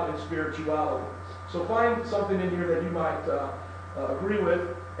 God, and spirituality. So find something in here that you might agree with,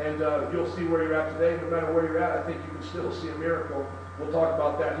 and you'll see where you're at today. No matter where you're at, I think you can still see a miracle. We'll talk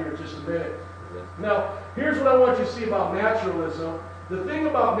about that here in just a minute. Now, here's what I want you to see about naturalism. The thing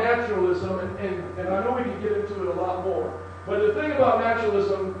about naturalism, and I know we can get into it a lot more, but the thing about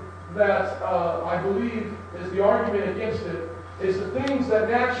naturalism that I believe is the argument against it is the things that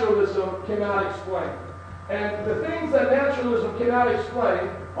naturalism cannot explain. And the things that naturalism cannot explain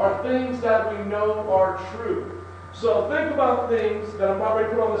are things that we know are true. So think about things that I'm already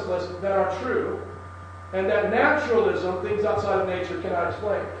put on this list that are true, and that naturalism, things outside of nature, cannot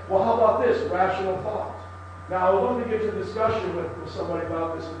explain. Well, how about this? Rational thought. Now, I would love to get to a discussion with somebody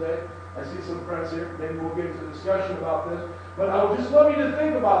about this today. I see some friends here. Maybe we'll get into a discussion about this. But I would just love you to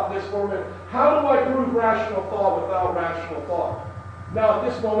think about this for a minute. How do I prove rational thought without rational thought? Now, at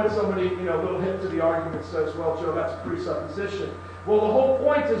this moment, somebody, a little hint to the argument says, well, Joe, that's a presupposition. Well, the whole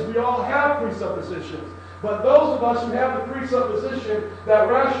point is we all have presuppositions. But those of us who have the presupposition that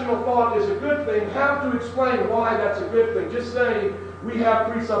rational thought is a good thing have to explain why that's a good thing. Just saying we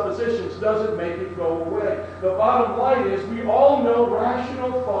have presuppositions doesn't make it go away. The bottom line is we all know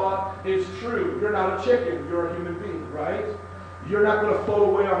rational thought is true. You're not a chicken. You're a human being, right? You're not going to float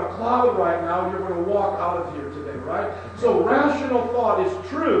away on a cloud right now. You're going to walk out of here today, right? So rational thought is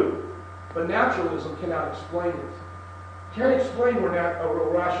true, but naturalism cannot explain it. Can't explain where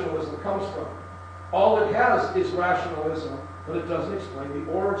rationalism comes from. All it has is rationalism, but it doesn't explain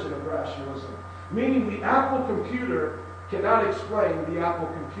the origin of rationalism. Meaning the Apple computer cannot explain the Apple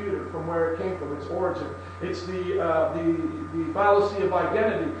computer from where it came from, its origin. It's the fallacy of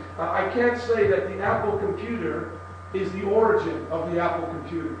identity. I can't say that the Apple computer is the origin of the Apple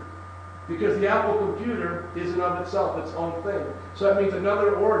computer, because the Apple computer is in of itself its own thing. So that means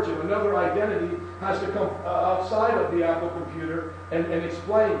another origin, another identity has to come outside of the Apple computer and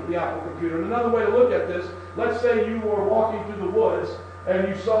explain the Apple computer. And another way to look at this, let's say you were walking through the woods and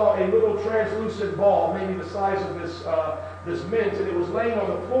you saw a little translucent ball, maybe the size of this mint, and it was laying on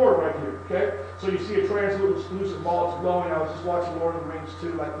the floor right here, okay? So you see a translucent ball, it's glowing. I was just watching Lord of the Rings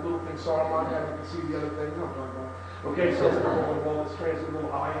too, like the little thing Saruman had, you can see the other thing. You know what I'm talking about. Okay, so it's a little ball, it's translucent,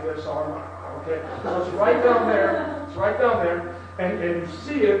 little eye in there, Saruman, okay? So it's right down there, and you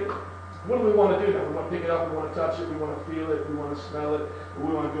see it. What do we want to do now? We want to pick it up, we want to touch it, we want to feel it, we want to smell it,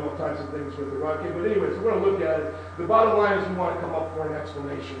 we want to do all types of things with it, right? Okay, but anyways, we're going to look at it. The bottom line is we want to come up for an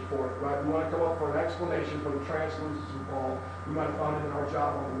explanation for it, right? We want to come up for an explanation for the translucent ball. We might have found it in our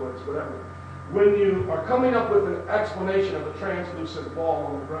job on the woods, whatever. When you are coming up with an explanation of a translucent ball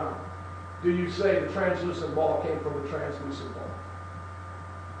on the ground, do you say the translucent ball came from the translucent ball?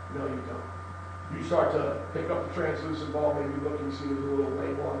 No, you don't. You start to pick up the translucent ball, maybe look and you see there's a little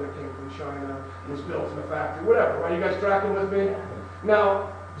label on there, came from China, was built in a factory, whatever. Are you guys tracking with me?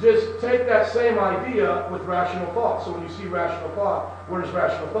 Now, just take that same idea with rational thought. So when you see rational thought, where does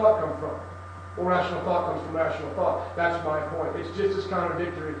rational thought come from? Well, rational thought comes from rational thought. That's my point. It's just as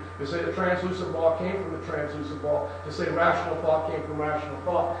contradictory to say the translucent ball came from the translucent ball, to say rational thought came from rational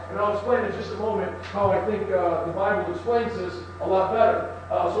thought. And I'll explain in just a moment how I think the Bible explains this a lot better.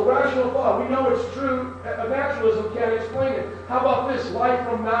 So rational thought, we know it's true. Naturalism can't explain it. How about this? Life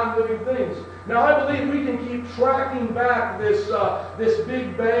from non-living things. Now, I believe we can keep tracking back this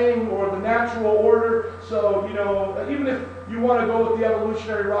Big Bang or the natural order. So, even if you want to go with the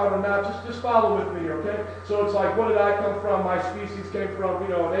evolutionary route or not, just follow with me, okay? So it's like, what did I come from? My species came from,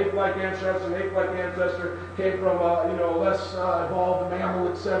 an ape-like ancestor. An ape-like ancestor came from, less evolved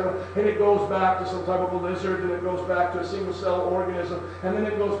mammal, etc. And it goes back to some type of a lizard, and it goes back to a single-cell organism, and then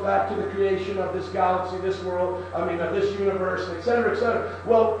it goes back to the creation of this galaxy, this world, of this universe, etc., etc.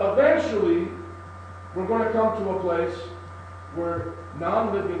 Well, eventually, we're going to come to a place where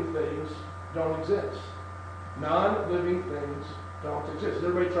non-living things don't exist. Non-living things don't exist. Is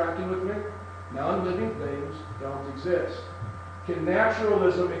everybody tracking with me? Non-living things don't exist. Can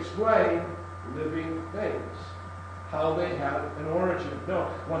naturalism explain living things? How they have an origin?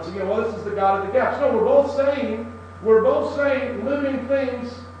 No. Once again, this is the God of the gaps. No, we're both saying living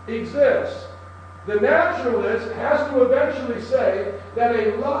things exist. The naturalist has to eventually say that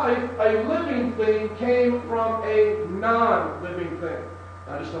a living thing came from a non-living thing.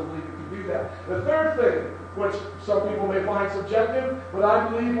 I just don't believe you can do that. The third thing, which some people may find subjective, but I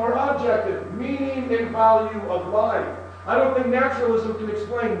believe are objective, meaning and value of life. I don't think naturalism can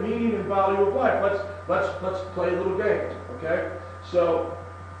explain meaning and value of life. Let's play a little game, okay? So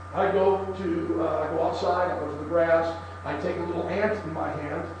I go outside, I go to the grass, I take a little ant in my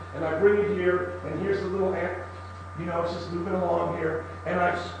hand, and I bring it here, and here's the little ant. It's just moving along here, and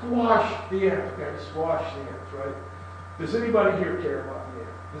I squash the ant. Okay, squash the ant, right? Does anybody here care about the ant?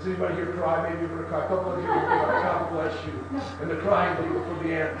 Does anybody here cry? Maybe you're going to cry. A couple of you are going to cry. God bless you. And the crying people for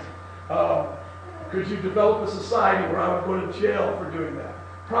the ant. Could you develop a society where I would go to jail for doing that?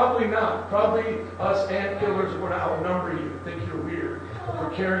 Probably not. Probably us ant killers would outnumber you and think you're weird for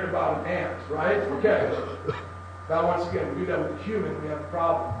caring about an ant, right? Okay. Now, once again, we do that with a human, we have a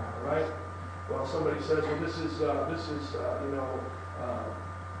problem now, right? Well, somebody says, well, this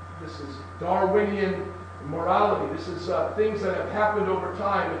is Darwinian morality. This is things that have happened over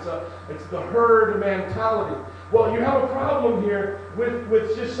time. It's the herd mentality. Well, you have a problem here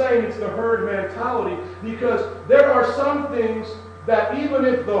with just saying it's the herd mentality, because there are some things that even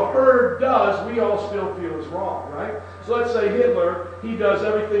if the herd does, we all still feel is wrong, right? So let's say Hitler, he does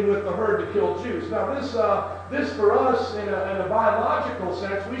everything with the herd to kill Jews. Now this for us, in a biological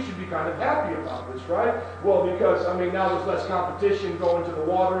sense, we should be kind of happy about this, right? Well, because, now there's less competition going to the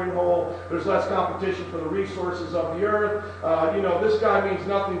watering hole. There's less competition for the resources of the earth. This guy means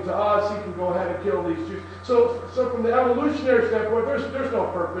nothing to us. He can go ahead and kill these Jews. So from the evolutionary standpoint, there's no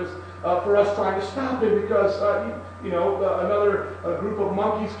purpose for us trying to stop him, because another group of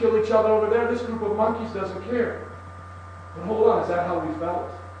monkeys kill each other over there. This group of monkeys doesn't care. But hold on, is that how we felt?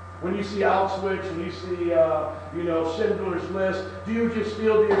 When you see Auschwitz and you see Schindler's List, do you just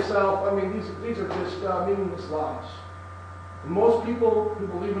feel to yourself, these are just meaningless lies? And most people who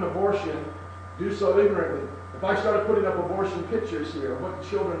believe in abortion do so ignorantly. If I started putting up abortion pictures here of what the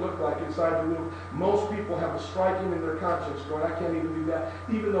children look like inside the room, most people have a striking in their conscience going, I can't even do that,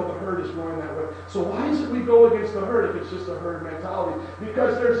 even though the herd is going that way. So why is it we go against the herd if it's just a herd mentality?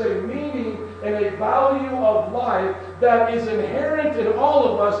 Because there's a meaning and a value of life that is inherent in all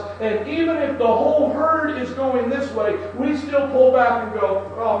of us, and even if the whole herd is going this way, we still pull back and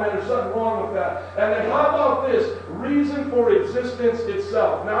go, oh man, there's something wrong with that. And then how about this? Reason for existence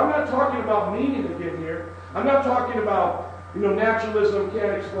itself. Now, I'm not talking about meaning again here. I'm not talking about, naturalism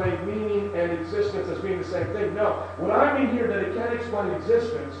can't explain meaning and existence as being the same thing. No. What I mean here that it can't explain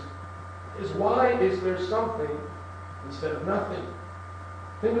existence is, why is there something instead of nothing?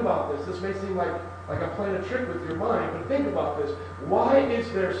 Think about this. This may seem like I'm playing a trick with your mind, but think about this. Why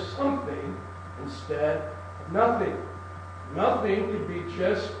is there something instead of nothing? Nothing could be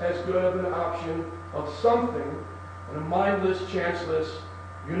just as good of an option of something in a mindless, chanceless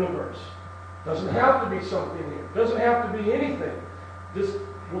universe. Doesn't have to be something here. Doesn't have to be anything. This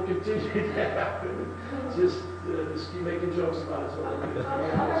will continue to happen. Just keep making jokes about it. So just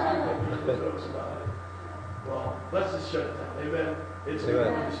keep making jokes about it. Well, let's just shut it down. Amen. It's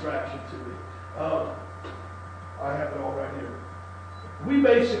a distraction to me. I have it all right here. We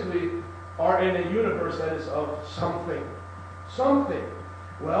basically are in a universe that is of something. Something.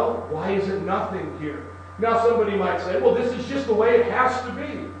 Well, why is it nothing here? Now somebody might say, well, this is just the way it has to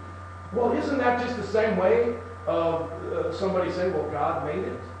be. Well, isn't that just the same way of somebody saying, well, God made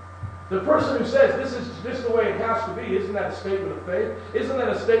it? The person who says this is just the way it has to be, isn't that a statement of faith? Isn't that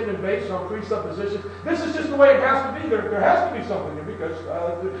a statement based on presuppositions? This is just the way it has to be. There has to be something here, because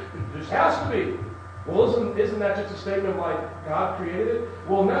it just has to be. Well, isn't that just a statement like God created it?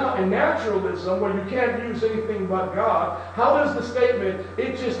 Well, now in naturalism, where you can't use anything but God, how does the statement,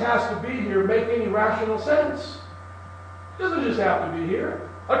 it just has to be here, make any rational sense? It doesn't just have to be here.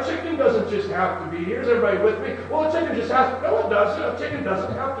 A chicken doesn't just have to be here. Is everybody with me? Well, a chicken just has to. No, it doesn't. A chicken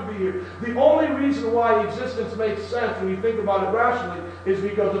doesn't have to be here. The only reason why existence makes sense when you think about it rationally is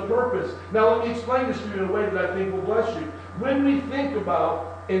because of purpose. Now, let me explain this to you in a way that I think will bless you. When we think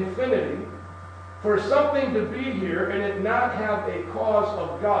about infinity, for something to be here and it not have a cause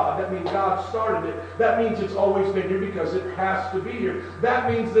of God, that means God started it. That means it's always been here because it has to be here.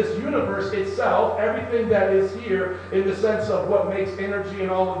 That means this universe itself, everything that is here in the sense of what makes energy and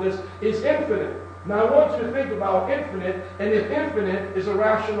all of this, is infinite. Now I want you to think about infinite, and if infinite is a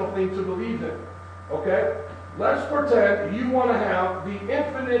rational thing to believe in. Okay? Let's pretend you want to have the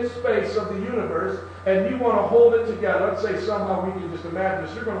infinite space of the universe and you want to hold it together. Let's say somehow we can just imagine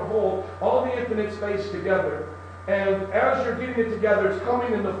this. You're going to hold all the infinite space together. And as you're getting it together, it's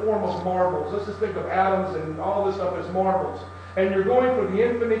coming in the form of marbles. Let's just think of atoms and all this stuff as marbles. And you're going for the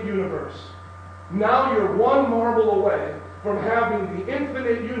infinite universe. Now you're one marble away from having the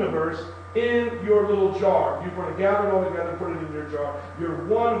infinite universe in your little jar. You're going to gather it all together and put it in your jar. You're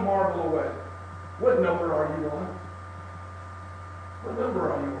one marble away. What number are you on? What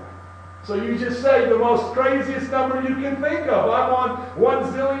number are you on? So you just say the most craziest number you can think of. I'm on 1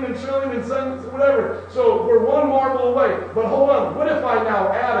 zillion and trillion and some, whatever. So we're one marble away. But hold on. What if I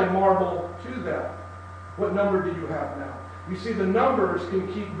now add a marble to that? What number do you have now? You see, the numbers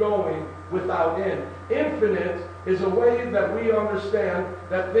can keep going without end. Infinite is a way that we understand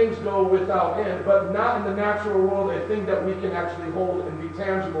that things go without end, but not in the natural world, a thing that we can actually hold and be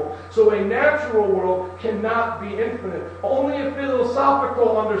tangible. So a natural world cannot be infinite. Only a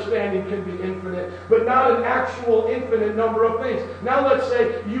philosophical understanding can be infinite, but not an actual infinite number of things. Now let's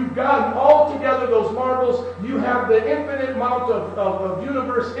say you've gotten all together those marbles, you have the infinite amount of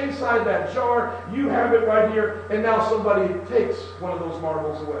universe inside that jar, you have it right here, and now somebody takes one of those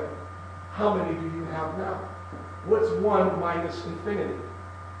marbles away. How many do you have now? What's 1 minus infinity?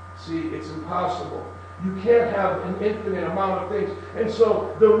 See, it's impossible. You can't have an infinite amount of things. And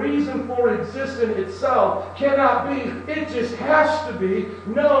so the reason for existence itself cannot be, it just has to be.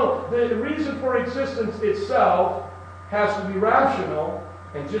 No, the reason for existence itself has to be rational,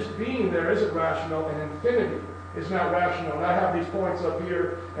 and just being there isn't rational, and infinity is not rational. And I have these points up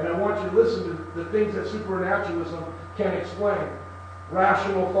here, and I want you to listen to the things that supernaturalism can explain.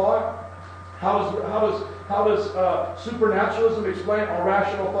 Rational thought. How does supernaturalism explain our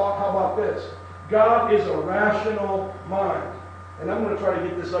rational thought? How about this? God is a rational mind. And I'm going to try to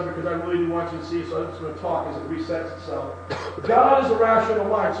get this up because I really do want you to see, so I'm just going to talk as it resets itself. God is a rational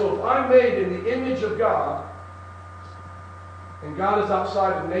mind. So if I'm made in the image of God, and God is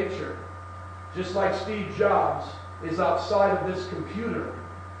outside of nature, just like Steve Jobs is outside of this computer,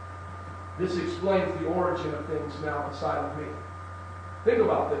 this explains the origin of things now inside of me. Think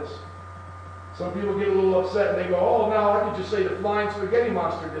about this. Some people get a little upset and they go, oh, now I could just say the flying spaghetti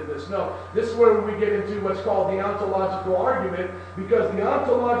monster did this. No, this is where we get into what's called the ontological argument, because the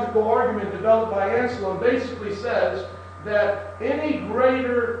ontological argument developed by Anselm basically says that any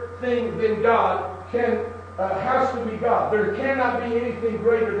greater thing than God has to be God. There cannot be anything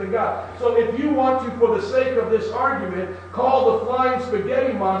greater than God. So if you want to, for the sake of this argument, call the flying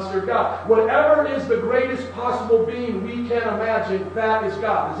spaghetti monster God, whatever is the greatest possible being we can imagine, that is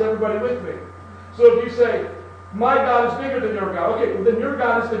God. Is everybody with me? So if you say, my God is bigger than your God, okay, well then your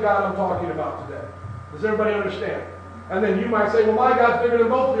God is the God I'm talking about today. Does everybody understand? And then you might say, well, my God's bigger than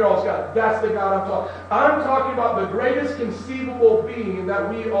both of your all's God. That's the God I'm talking about. I'm talking about the greatest conceivable being that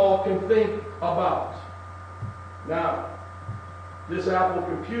we all can think about. Now, this Apple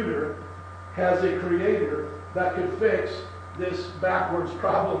computer has a creator that could fix this backwards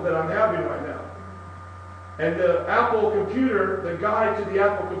problem that I'm having right now. And the Apple computer, the guide to the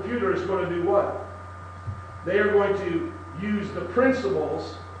Apple computer is going to do what? They are going to use the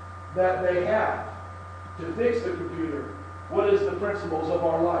principles that they have to fix the computer. What is the principles of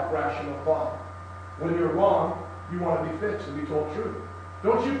our life? Rational thought. When you're wrong, you want to be fixed and be told truth.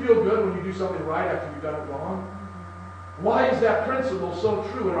 Don't you feel good when you do something right after you've done it wrong? Why is that principle so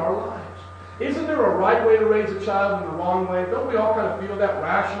true in our lives? Isn't there a right way to raise a child and a wrong way? Don't we all kind of feel that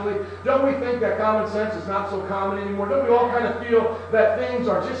rationally? Don't we think that common sense is not so common anymore? Don't we all kind of feel that things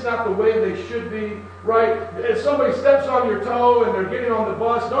are just not the way they should be, right? If somebody steps on your toe and they're getting on the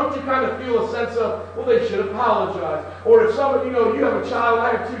bus, don't you kind of feel a sense of, well, they should apologize? Or if somebody, you have a child,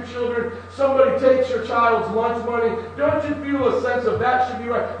 I have 2 children, somebody takes your child's lunch money, don't you feel a sense of that should be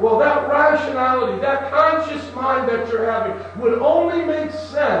right? Well, that rationality, that conscious mind that you're having would only make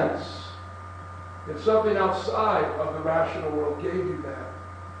sense if something outside of the rational world gave you that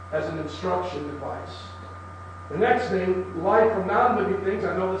as an instruction device. The next thing, life from non-living things.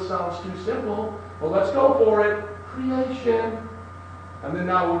 I know this sounds too simple, but let's go for it. Creation. And then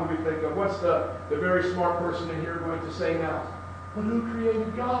now what do we think of? What's the very smart person in here going to say now? But who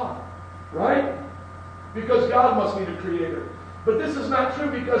created God? Right? Because God must need a creator. But this is not true,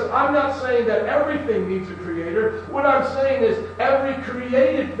 because I'm not saying that everything needs a creator. What I'm saying is every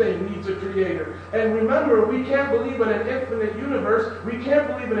created thing needs a creator. And remember, we can't believe in an infinite universe. We can't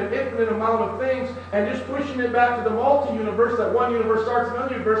believe in an infinite amount of things, and just pushing it back to the multi-universe, that one universe starts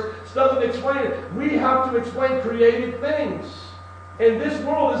another universe, doesn't explain it. We have to explain created things. And this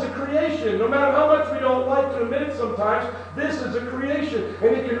world is a creation. No matter how much we don't like to admit it sometimes, this is a creation.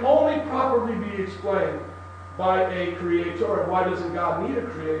 And it can only properly be explained by a creator. And why doesn't God need a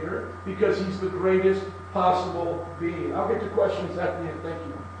creator? Because he's the greatest possible being. I'll get to questions at the end. Thank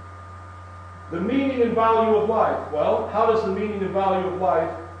you. The meaning and value of life. Well, how does the meaning and value of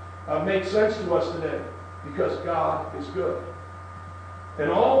life make sense to us today? Because God is good.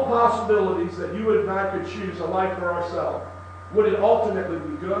 And all possibilities that you and I could choose a life for ourselves, would it ultimately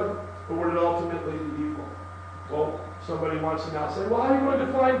be good, or would it ultimately be evil? Well, somebody wants to now say, well, how are you going to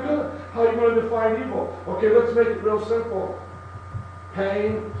define good? How are you going to define evil? Okay, let's make it real simple.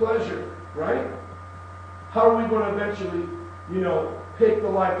 Pain, pleasure, right? How are we going to eventually, pick the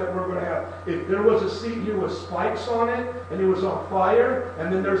life that we're going to have? If there was a seat here with spikes on it, and it was on fire,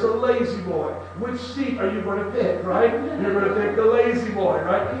 and then there's a lazy boy, which seat are you going to pick, right? You're going to pick the lazy boy,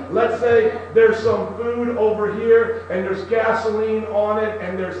 right? Let's say there's some food over here, and there's gasoline on it,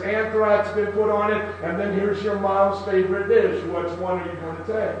 and there's anthrax been put on it, and then here's your mom's favorite dish. Which one are you going to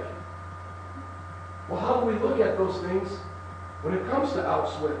take? Well, how do we look at those things when it comes to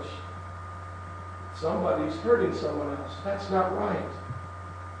outswitch? Somebody's hurting someone else. That's not right.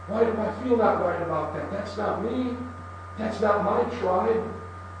 Why do I feel not right about that? That's not me. That's not my tribe.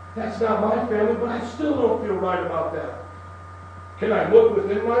 That's not my family, but I still don't feel right about that. Can I look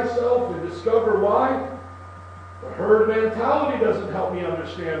within myself and discover why? The herd mentality doesn't help me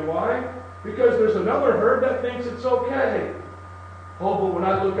understand why. Because there's another herd that thinks it's okay. Oh, but when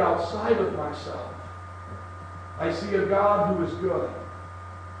I look outside of myself, I see a God who is good.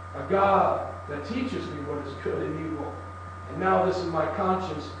 A God that teaches me what is good and evil. And now this in my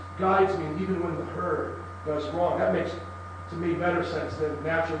conscience guides me even when the herd does wrong. That makes, to me, better sense than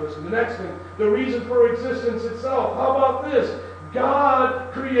naturalism. The next thing, the reason for existence itself. How about this?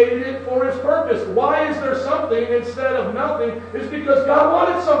 God created it for his purpose. Why is there something instead of nothing? It's because God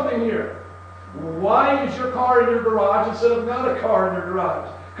wanted something here. Why is your car in your garage instead of not a car in your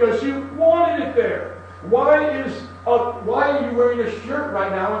garage? Because you wanted it there. Why are you wearing a shirt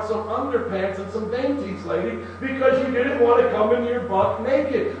right now and some underpants and some dainties, lady? Because you didn't want to come in your butt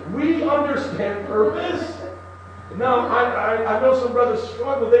naked. We understand purpose. Now, I know some brothers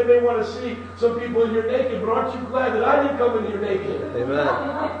struggle. They may want to see some people in here naked, but aren't you glad that I didn't come in here naked? Amen.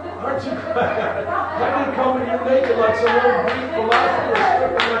 Aren't you glad? I didn't come in here naked like some old Greek philosopher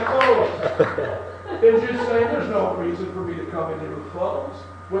stripping my clothes. And just saying there's no reason for me to come in here with clothes.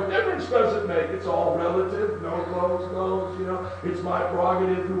 What difference does it make? It's all relative. No clothes, It's my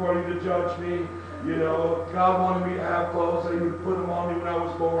prerogative. Who are you to judge me? God wanted me to have clothes. He would put them on me when I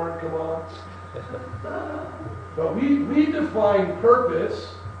was born. Come on. But we define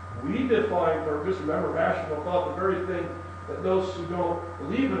purpose. Remember, rational thought, the very thing that those who don't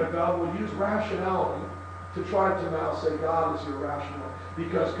believe in a God will use rationality to try to now say God is irrational.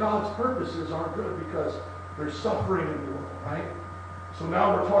 Because God's purposes aren't good because there's suffering in the world, right? So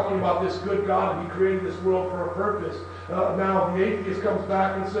now we're talking about this good God, and he created this world for a purpose. Now the atheist comes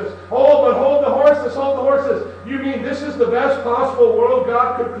back and says, oh, but hold the horses. You mean this is the best possible world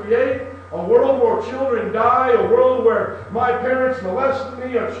God could create? A world where children die, a world where my parents molested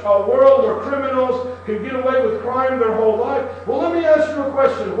me, a world where criminals can get away with crime their whole life. Well, let me ask you a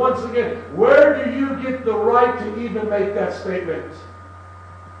question once again. Where do you get the right to even make that statement?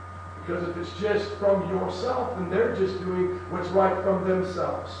 Because if it's just from yourself, then they're just doing what's right from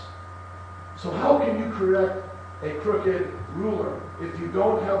themselves. So how can you correct a crooked ruler if you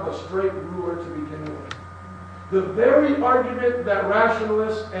don't have a straight ruler to begin with? The very argument that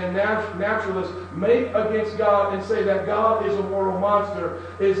rationalists and naturalists make against God and say that God is a moral monster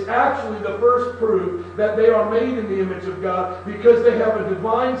is actually the first proof that they are made in the image of God, because they have a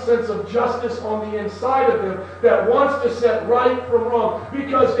divine sense of justice on the inside of them that wants to set right from wrong.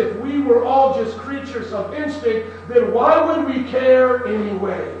 Because if we were all just creatures of instinct, then why would we care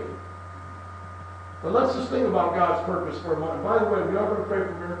anyway? But let's just think about God's purpose for a moment. By the way, we are going to pray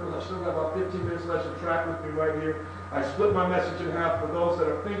for miracles. I still got about 15 minutes left, so track with me right here. I split my message in half for those that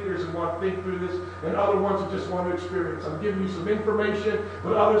are thinkers and want to think through this, and other ones who just want to experience. I'm giving you some information,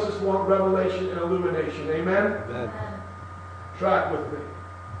 but others just want revelation and illumination. Amen? Amen. Track with me.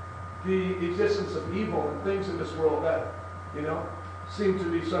 The existence of evil and things in this world that, seem to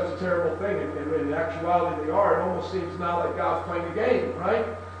be such a terrible thing. And in actuality, they are. It almost seems now like God's playing a game, right?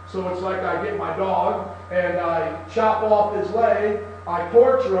 So it's like I get my dog and I chop off his leg, I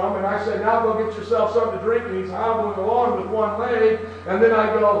torture him, and I say, now go get yourself something to drink, and he's hobbling along with one leg, and then I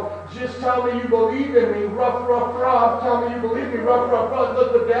go, just tell me you believe in me, rough, rough, rough, tell me you believe me, rough, rough, rough.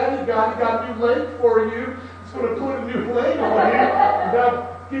 Look what Daddy got, he got a new leg for you, he's going to put a new leg on you.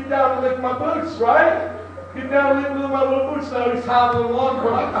 Now get down and lick my boots, right? Get down and lick my little boots. Now he's hobbling along,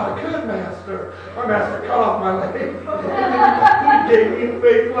 going, I got a good master. My master cut off my leg. He gave me a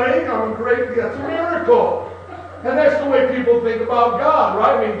fake leg. I'm a great, that's a miracle. And that's the way people think about God,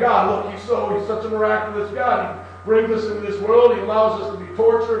 right? I mean, God, look, he's such a miraculous God. He brings us into this world. He allows us to be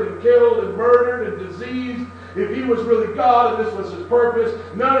tortured and killed and murdered and diseased. If he was really God and this was his purpose,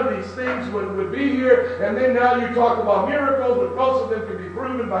 none of these things would be here. And then now you talk about miracles, but most of them can be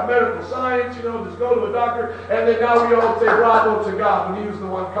proven by medical science. You know, just go to a doctor. And then now we all say bravo to God when he was the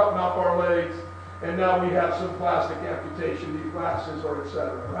one cutting off our legs. And now we have some plastic amputation, these glasses, or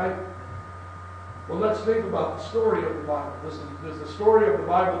etc., right? Well, let's think about the story of the Bible. Does the story of the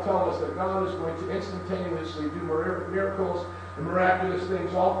Bible tell us that God is going to instantaneously do miracles and miraculous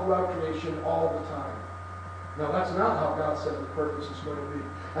things all throughout creation all the time? Now, that's not how God said the purpose is going to be.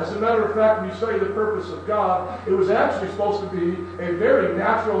 As a matter of fact, when you study the purpose of God, it was actually supposed to be a very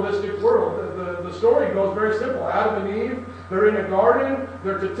naturalistic world. The story goes very simple. Adam and Eve, they're in a garden.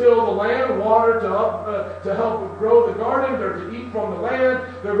 They're to till the land, water to help grow the garden. They're to eat from the land.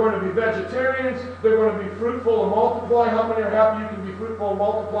 They're going to be vegetarians. They're going to be fruitful and multiply. How many are happy you can be fruitful and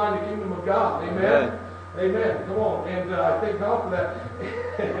multiply in the kingdom of God? Amen? Amen. Come on. And I thank God for that.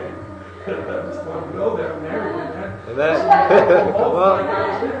 It's fun to go there and everything, man.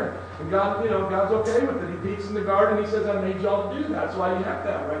 And God, God's okay with it. He eats in the garden. He says, I made y'all to do that. That's why you have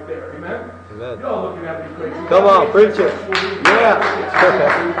that right there. Amen? Amen. Y'all looking at me crazy. Come on, preach it. Yeah.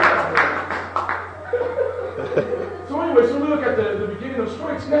 So anyway, so we look at the beginning of the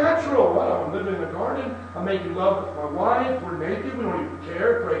story. It's natural. Wow, I'm living in the garden. I'm making love with my wife. We're naked. We don't even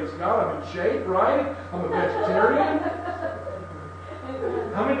care. Praise God. I'm in shape, right? I'm a vegetarian.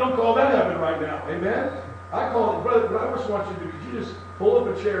 How many don't call that heaven right now? Amen? I call it, brother, what I just want you to do, could you just pull up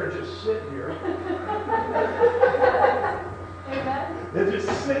a chair and just sit here? Amen? And just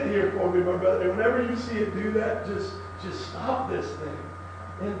sit here for me, my brother. And whenever you see it do that, just stop this thing.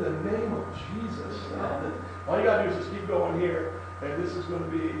 In the name of Jesus, stop it. All you got to do is just keep going here. And this is going to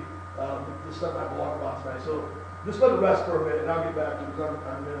be the stuff I belong about tonight. So just let it rest for a minute, and I'll get back to it because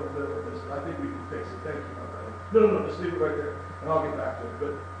I'm in the middle of this. I think we can fix it. Thank you, my brother. No, just leave it right there. And I'll get back to it,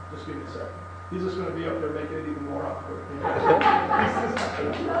 but just give me a second. He's just going to be up there making it even more awkward. He's going to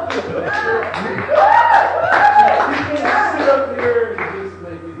sit up here and just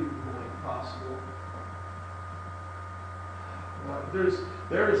make it even more impossible.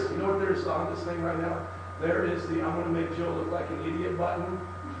 There's, you know what there's on this thing right now? There is the I'm going to make Joe look like an idiot button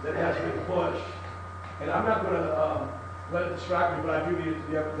that has been pushed. And I'm not going to let it distract me, but I do need it to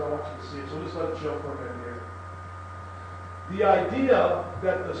be up because I want you to see it. So just let it show for a minute here. The idea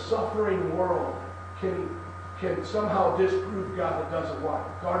that the suffering world can somehow disprove God that doesn't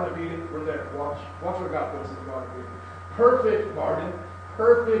what? Garden of Eden, we're there. Watch what God puts in the Garden of Eden. Perfect garden,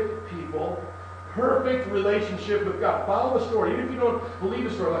 perfect people, perfect relationship with God. Follow the story. Even if you don't believe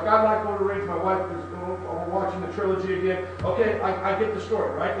the story, like I like going to arrange my wife because we're watching the trilogy again. Okay, I get the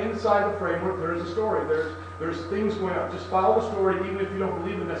story, right? Inside the framework, there's a story. There's things going on. Just follow the story, even if you don't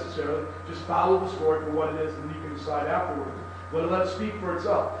believe it necessarily. Just follow the story for what it is, and you can decide afterwards. But let it speak for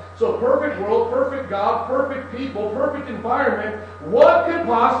itself. So perfect world, perfect God, perfect people, perfect environment. What could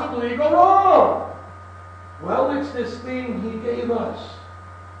possibly go wrong? Well, it's this thing He gave us.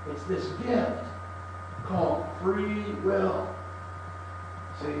 It's this gift called free will.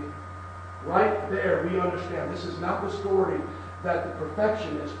 See? Right there we understand. This is not the story that the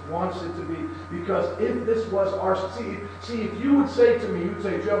perfectionist wants it to be. Because if this was our seed, see, if you would say to me, you'd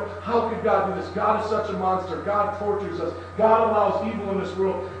say, Joe, how could God do this? God is such a monster. God tortures us. God allows evil in this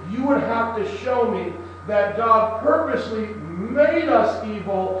world. You would have to show me that God purposely made us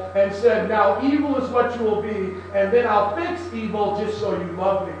evil and said, now evil is what you will be, and then I'll fix evil just so you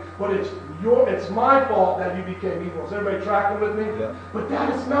love me. But it's my fault that you became evil. Is everybody tracking with me? Yeah. But that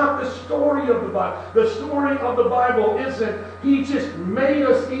is not the story of the Bible. The story of the Bible isn't He just made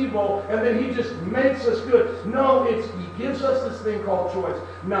us evil and then He just makes us good. No, He gives us this thing called choice.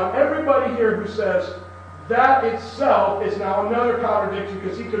 Now, everybody here who says that itself is now another contradiction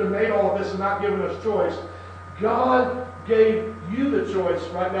because He could have made all of this and not given us choice. God gave you the choice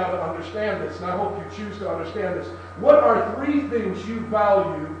right now to understand this, and I hope you choose to understand this. What are 3 things you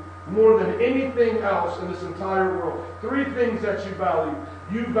value more than anything else in this entire world. Three things that you value.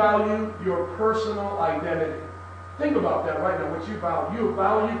 You value your personal identity. Think about that right now, what you value. You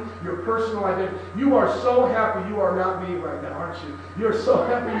value your personal identity. You are so happy you are not me right now, aren't you? You're so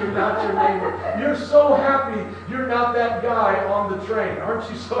happy you're not your neighbor. You're so happy you're not that guy on the train. Aren't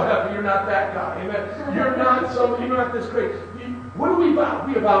you so happy you're not that guy? Amen. You're not this great. What do we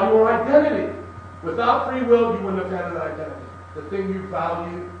value? We value our identity. Without free will, you wouldn't have had an identity. The thing you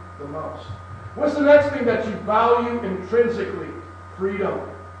value the most. What's the next thing that you value intrinsically? Freedom.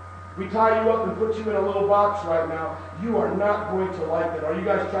 We tie you up and put you in a little box right now. You are not going to like it. Are you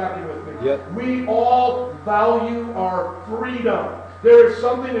guys tracking with me? Yep. We all value our freedom. There is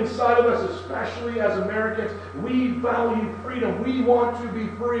something inside of us, especially as Americans, we value freedom. We want to be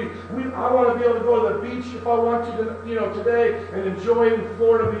free. I want to be able to go to the beach if I want to, today and enjoy it in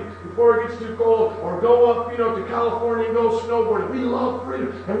Florida before it gets too cold, or go up, to California and go snowboarding. We love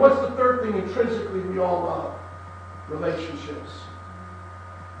freedom. And what's the third thing intrinsically we all love? Relationships.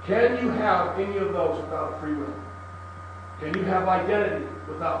 Can you have any of those without free will? Can you have identity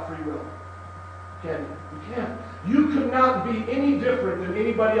without free will? Can you? You can't. You could not be any different than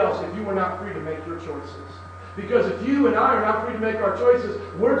anybody else if you were not free to make your choices. Because if you and I are not free to make our choices,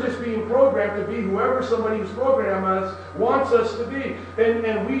 we're just being programmed to be whoever somebody who's programmed us wants us to be.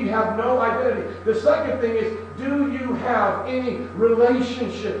 And we have no identity. The second thing is, do you have any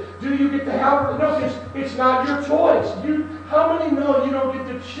relationship? Do you get to have it? No, it's not your choice. How many know you don't get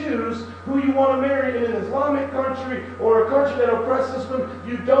to choose who you want to marry in an Islamic country or a country that oppresses them?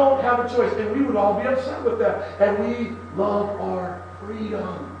 You don't have a choice. And we would all be upset with that. And we love our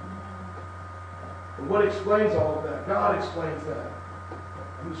freedom. And what explains all of that? God explains that.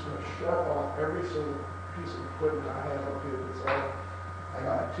 I'm just going to shut off every single piece of equipment I have up here. I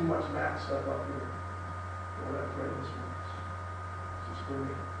got too much math stuff up here. Lord, I pray this works. Just for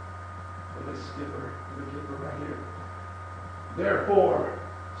me. For this skipper right here. Therefore,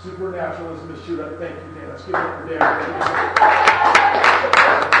 supernaturalism is true. Thank you, Dan. Let's give it up for Dan.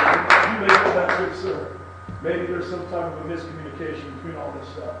 You made it that good, sir. Maybe there's some type of a miscommunication between all this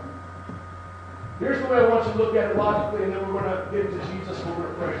stuff. Here's the way I want you to look at it logically, and then we're going to get into Jesus and we're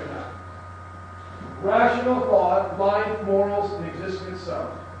going to pray now. Rational thought, life, morals, and existence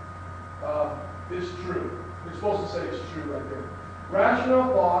itself is true. We're supposed to say it's true right there. Rational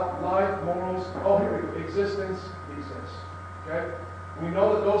thought, life, morals, here we go. Existence exists. Okay? We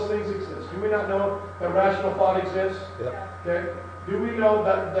know that those things exist. Do we not know that rational thought exists? Yep. Okay? Do we know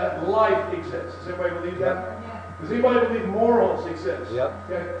that life exists? Does anybody believe that? Does anybody believe morals exist? Yep.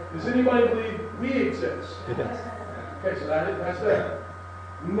 Okay. Does anybody believe we exist? Yes. Okay, so that's that.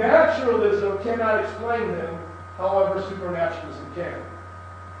 Naturalism cannot explain them, however supernaturalism can.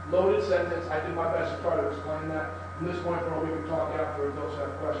 Loaded sentence. I did my best to try to explain that. From this point forward, we can talk after if those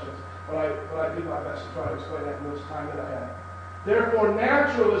have questions. But I did my best to try to explain that in this time that I had. Therefore,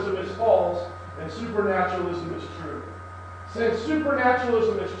 naturalism is false and supernaturalism is true. Since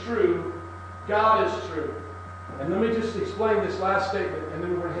supernaturalism is true, God is true. And let me just explain this last statement, and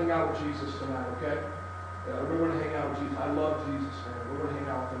then we're going to hang out with Jesus tonight, okay? We're going to hang out with Jesus. I love Jesus, man. We're going to hang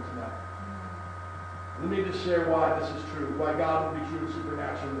out with him tonight. Let me just share why this is true, why God would be true to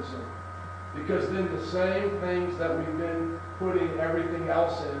supernaturalism. Because then the same things that we've been putting everything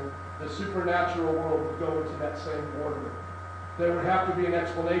else in, the supernatural world would go into that same order. There would have to be an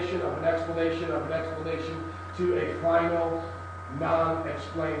explanation of an explanation of an explanation to a final,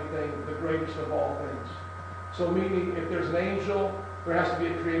 non-explained thing, the greatest of all things. So meaning, if there's an angel, there has to be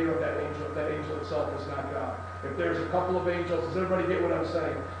a creator of that angel, if that angel itself is not God. If there's a couple of angels, does everybody get what I'm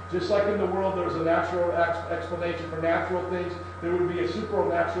saying? Just like in the world there's a natural explanation for natural things, there would be a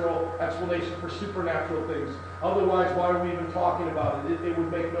supernatural explanation for supernatural things. Otherwise, why are we even talking about it? It would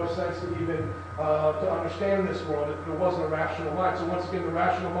make no sense to even to understand this world if there wasn't a rational mind. So once again, the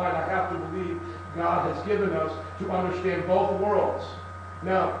rational mind, I have to believe God has given us to understand both worlds.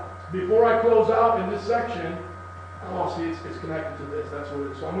 Now, before I close out in this section, it's connected to this. That's what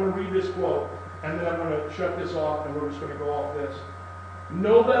it is. So I'm going to read this quote, and then I'm going to shut this off, and we're just going to go off this.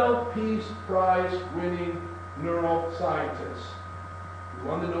 Nobel Peace Prize winning neuroscientist. He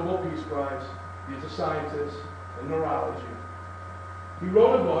won the Nobel Peace Prize. He's a scientist in neurology. He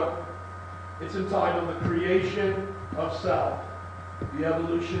wrote a book. It's entitled The Creation of Self, The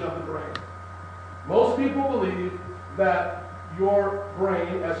Evolution of the Brain. Most people believe that your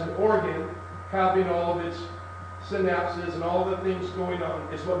brain as an organ, having all of its synapses and all the things going on,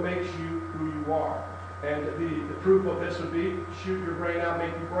 is what makes you who you are. And the proof of this would be, shoot your brain out,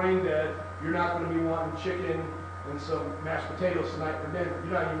 make your brain dead. You're not going to be wanting chicken and some mashed potatoes tonight for dinner.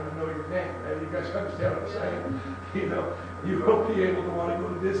 You're not even going to know your name. Right? You guys understand what I'm saying? You won't be able to want to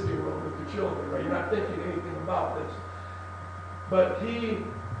go to Disney World with your children, right? You're not thinking anything about this. But he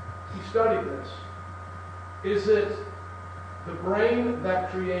studied this. Is it the brain that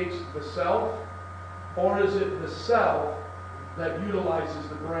creates the self, or is it the self that utilizes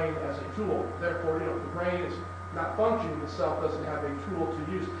the brain as a tool? Therefore, the brain is not functioning, the self doesn't have a tool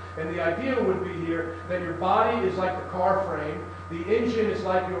to use. And the idea would be here that your body is like the car frame, the engine is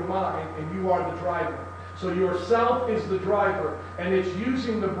like your mind, and you are the driver. So yourself is the driver, and it's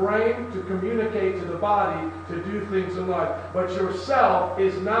using the brain to communicate to the body to do things in life. But yourself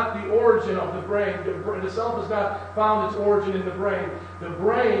is not the origin of the brain. The self has not found its origin in the brain. The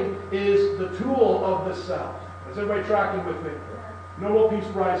brain is the tool of the self. Is everybody tracking with me? Nobel Peace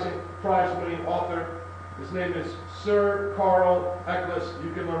Prize-winning author. His name is Sir Karl Eckles.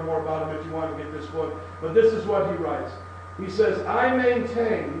 You can learn more about him if you want to get this book. But this is what he writes. He says, I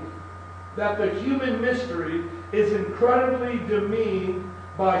maintain that the human mystery is incredibly demeaned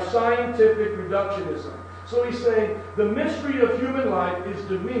by scientific reductionism. So he's saying the mystery of human life is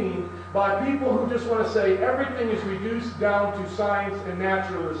demeaned by people who just want to say everything is reduced down to science and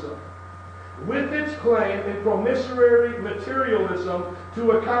naturalism, with its claim in promissory materialism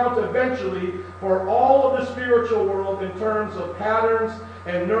to account eventually for all of the spiritual world in terms of patterns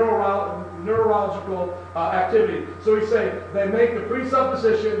and neurological activity. So he's saying they make the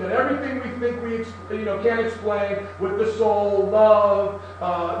presupposition that everything we think we can explain with the soul, love,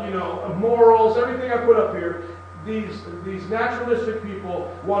 morals, everything I put up here, these naturalistic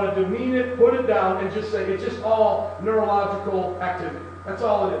people want to demean it, put it down, and just say it's just all neurological activity. That's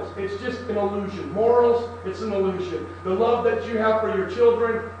all it is. It's just an illusion. Morals, it's an illusion. The love that you have for your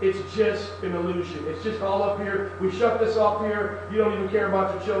children, it's just an illusion. It's just all up here. We shut this off here. You don't even care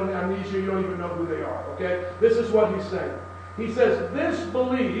about your children. Amnesia, you don't even know who they are. Okay? This is what he's saying. He says this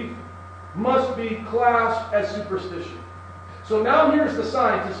belief must be classed as superstition. So now here's the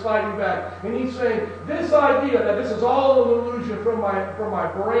scientist fighting back, and he's saying this idea that this is all an illusion from my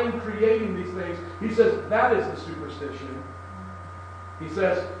brain creating these things, he says that is the superstition. He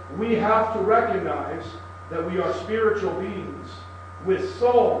says we have to recognize that we are spiritual beings with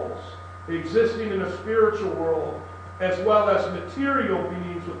souls existing in a spiritual world, as well as material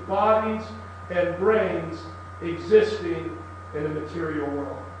beings with bodies and brains existing in a material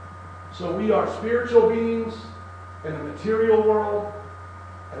world. So we are spiritual beings in a material world,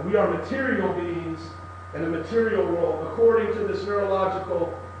 and we are material beings in a material world, according to this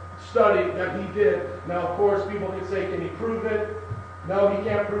neurological study that he did. Now, of course, people can say, can he prove it? No, he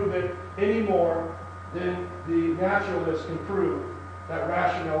can't prove it any more than the naturalists can prove that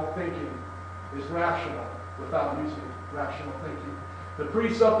rational thinking is rational without using rational thinking. The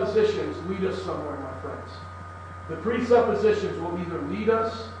presuppositions lead us somewhere, my friends. The presuppositions will either lead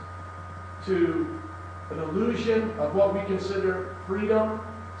us to an illusion of what we consider freedom,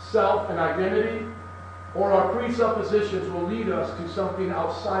 self, and identity, or our presuppositions will lead us to something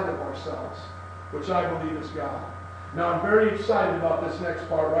outside of ourselves, which I believe is God. Now, I'm very excited about this next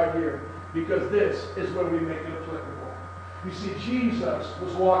part right here, because this is when we make it applicable. You see, Jesus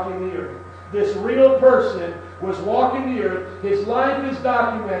was walking the earth. This real person was walking the earth. His life is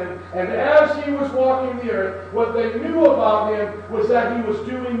documented. And as he was walking the earth, what they knew about him was that he was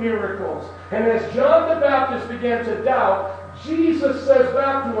doing miracles. And as John the Baptist began to doubt, Jesus says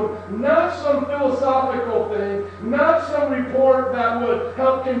back to him, not some philosophical thing, not some report that would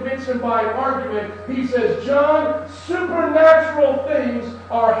help convince him by an argument. He says, John, supernatural things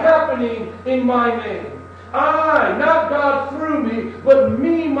are happening in my name. I, not God through me, but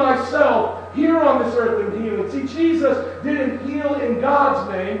me, myself, here on this earth am healing. See, Jesus didn't heal in God's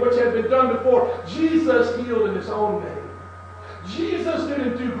name, which had been done before. Jesus healed in his own name. Jesus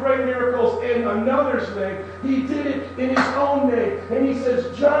didn't do great miracles in another's name. He did it in his own name. And he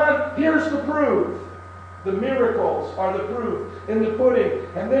says, John, here's the proof. The miracles are the proof in the pudding.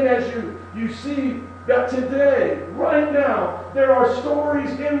 And then as you see that today, right now, there are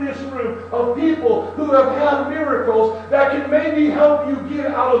stories in this room of people who have had miracles that can maybe help you get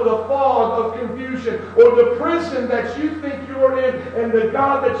out of the fog of confusion or the prison that you think you're in and the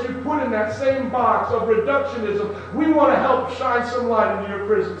God that you put in that same box of reductionism. We want to help shine some light into your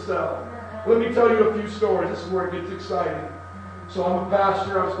prison cell. Let me tell you a few stories. This is where it gets exciting. So I'm a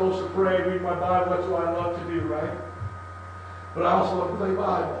pastor. I'm supposed to pray, read my Bible. That's what I love to do, right? But I also love to play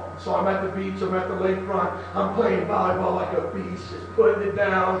Bible. So I'm at the beach, I'm at the lakefront, I'm playing volleyball like a beast, just putting it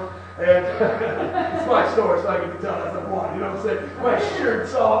down. And it's my story, so I get to tell as I want. You know what I'm saying? My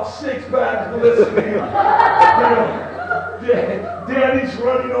shirt's off, six-pack glistening. Danny's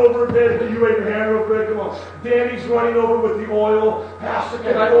running over. Danny, can you wave your hand real quick? Come on. Danny's running over with the oil. Pastor,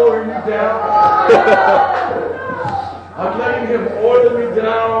 can I oil you down? I'm letting him oil me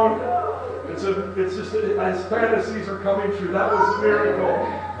down. It's just, his fantasies are coming true. That was a miracle.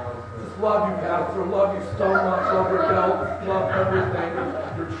 Just love you, Pastor. Love you so much. Love your health. Love everything.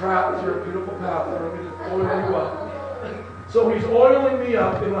 You're trapped. You're a beautiful pastor. Let me just oil you up. So he's oiling me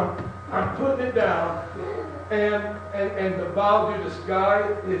up, and I'm putting it down. And the bow, dude, this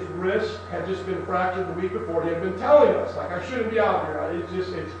guy, his wrist had just been fractured the week before. He had been telling us, like, I shouldn't be out here.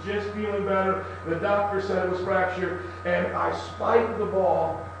 It's just feeling better. The doctor said it was fractured. And I spike the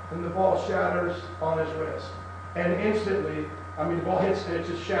ball, and the ball shatters on his wrist. And instantly, the ball hits it, it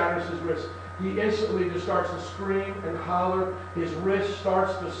just shatters his wrist. He instantly just starts to scream and holler. His wrist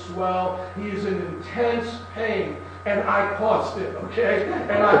starts to swell. He is in intense pain. And I caused it, okay?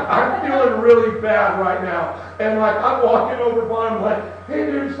 And I'm feeling really bad right now. And I'm walking over by him like, hey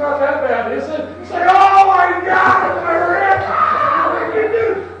dude, it's not that bad, is it? He's like, oh my God, my wrist! What can you do?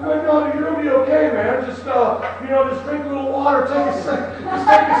 I'm like, no, you're gonna be okay, man. Just drink a little water, just take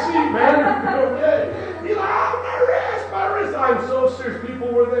a seat, man. You're okay. He's like, oh, my wrist. I'm so serious.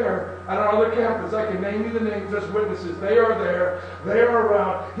 People were there at our other campus. I can name you the names as witnesses. They are there. They are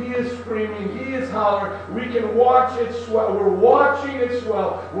around. He is screaming. He is hollering. We can watch it swell. We're watching it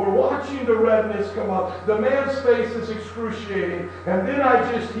swell. We're watching the redness come up. The man's face is excruciating. And then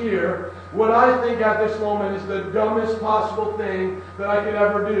I just hear what I think at this moment is the dumbest possible thing that I could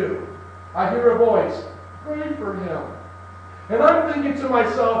ever do. I hear a voice, pray for him. And I'm thinking to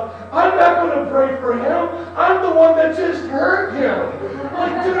myself, I'm not going to pray for him. I'm the one that just hurt him.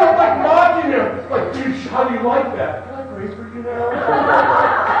 Like, dude, I'm like mocking him. Like, dude, how do you like that? Can I pray for you now?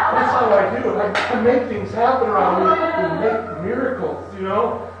 That's how I do it. I make things happen around me. We make miracles,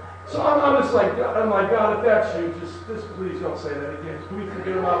 So I'm just like, God, if that's you, just please don't say that again. Can we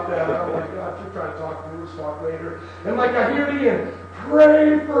forget about that? I'm like, God, you're trying to talk to me. We'll talk later. And I hear it again,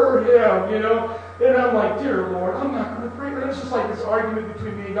 pray for him, And I'm like, dear Lord, I'm not going to pray. And it's just like this argument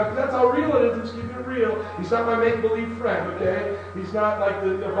between me and God, because that's how real it is. Just keep it real. He's not my make-believe friend, okay? He's not like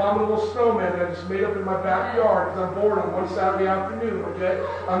the abominable snowman that I just made up in my backyard because I'm bored on one Saturday afternoon, okay?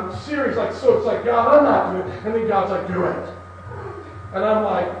 I'm serious. So it's like, God, I'm not doing it. And then God's like, do it. And I'm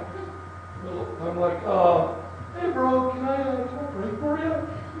like, hey bro, can I pray for you?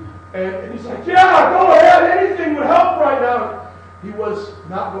 And he's like, yeah, go ahead. Anything would help right now. He was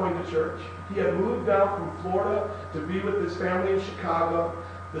not going to church. He had moved down from Florida to be with his family in Chicago.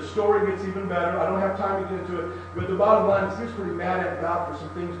 The story gets even better. I don't have time to get into it. But the bottom line is he was pretty mad at God for some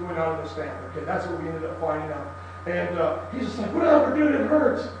things going on in his family. Okay, that's what we ended up finding out. And he's just like, whatever, dude, it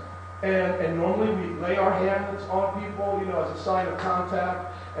hurts. And normally we lay our hands on people, as a sign of contact.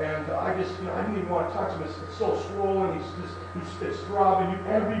 And I just, I didn't even want to touch him. It's so swollen. It's throbbing.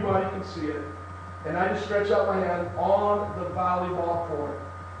 Everybody can see it. And I just stretch out my hand on the volleyball court.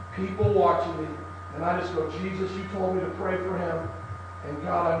 People watching me. And I just go, Jesus, you told me to pray for him. And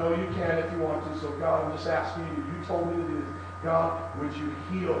God, I know you can if you want to. So God, I'm just asking you. You told me to do this. God, would you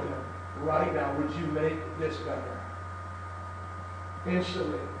heal him right now? Would you make this better?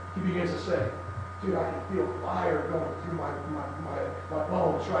 Instantly, he begins to say, dude, I can feel fire going through my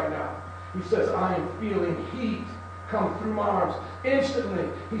bones right now. He says, I am feeling heat come through my arms. Instantly,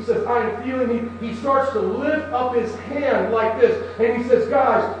 he says, I am feeling heat. He starts to lift up his hand like this. And he says,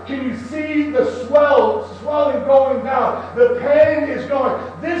 guys, can you see the swelling going down? The pain is going.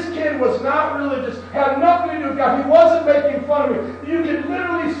 This kid was not religious, had nothing to do with God. He wasn't making fun of me. You can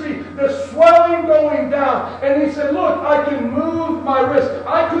literally see the swelling going down. And he said, look, I can move my wrist.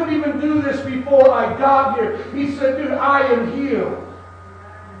 I couldn't even do this before I got here. He said, dude, I am healed.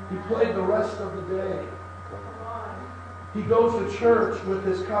 He played the rest of the day. He goes to church with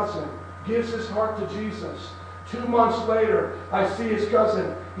his cousin, gives his heart to Jesus. 2 months later, I see his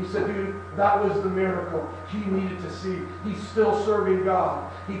cousin. He said, dude, that was the miracle he needed to see. He's still serving God.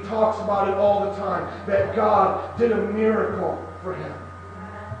 He talks about it all the time, that God did a miracle for him.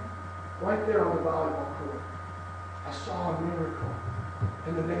 Right there on the volleyball court, I saw a miracle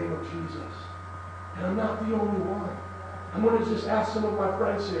in the name of Jesus. And I'm not the only one. I'm going to just ask some of my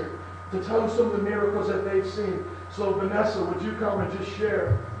friends here to tell you some of the miracles that they've seen. So Vanessa, would you come and just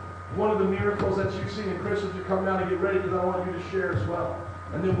share one of the miracles that you've seen? And Chris, would you come down and get ready, because I want you to share as well.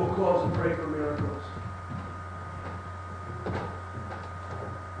 And then we'll close and pray for miracles.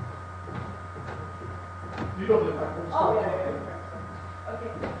 You don't live back there. Oh, yeah.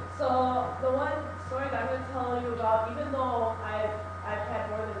 Okay. So the one story that I'm going to tell you about, even though I've had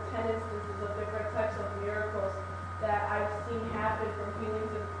more than 10 instances of different types of miracles that I've seen happen from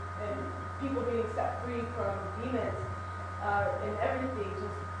healings and people being set free from demons and everything.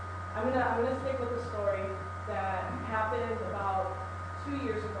 I'm gonna stick with the story that happened about 2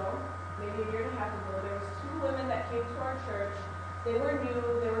 years ago. maybe a year and a half ago, there was 2 women that came to our church. They were new,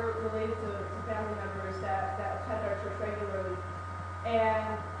 they were related to family members that attend our church regularly.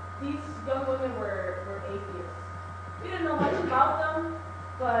 And these young women were atheists. We didn't know much about them,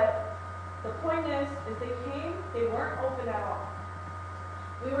 but the point is they came, they weren't open at all.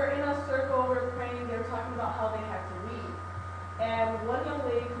 We were in a circle, we were praying, they were talking about how they had to leave. And one young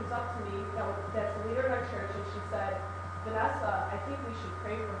lady comes up to me, that's the leader in our church, and she said, Vanessa, I think we should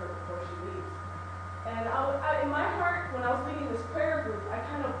pray for her before she leaves. And in my heart, when I was leading this prayer group, I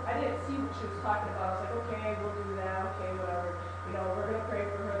didn't see what she was talking about. I was like, okay, we'll do that, okay, whatever. We're going to pray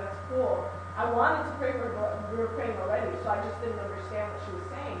for her, that's cool. I wanted to pray for her, but we were praying already, so I just didn't understand what she was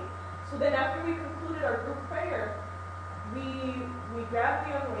saying. So then after we concluded our group prayer, we grabbed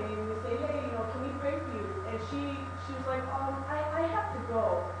the young lady and we said, hey, can we pray for you? And she was like, I have to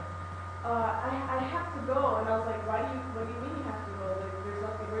go. I have to go. And I was like, what do you mean you have to go? Like, there's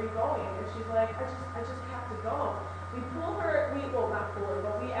nothing, where are you going? And she's like, I just have to go. We pulled her, not pull her,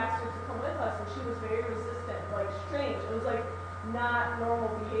 but we asked her to come with us, and she was very resistant, like strange. It was like not normal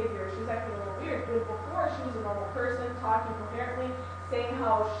behavior. She was acting a little weird. But before, she was a normal person, talking coherently, saying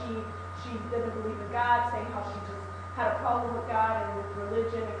how she didn't believe in God, saying how she just had a problem with God and with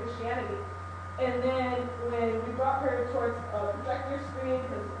religion and Christianity. And then when we brought her towards a projector screen,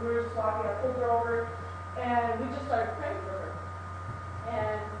 because we were just walking, I pulled her over, and we just started praying for her.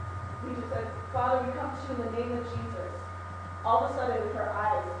 And we just said, Father, we come to you in the name of Jesus. All of a sudden, her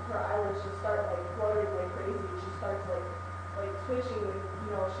eyelids just start like fluttering like crazy. She starts like twitching, and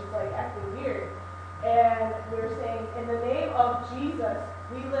she's like acting weird. And we were saying, in the name of Jesus,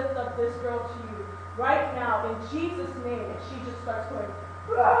 we lift up this girl to you right now, in Jesus' name. And she just starts going,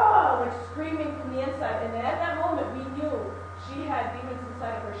 ah, like screaming from the inside. And at that moment, we knew she had demons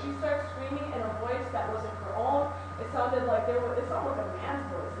inside of her. She started screaming in a voice that wasn't her own. It sounded like a man's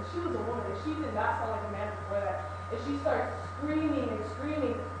voice. And she was a woman, and she did not sound like a man before that. And she starts screaming and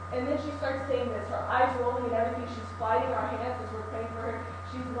screaming. And then she starts saying this, her eyes rolling and everything. She's fighting our hands as we're praying for her.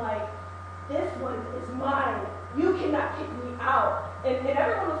 She's like, this one is mine. You cannot kick me out. And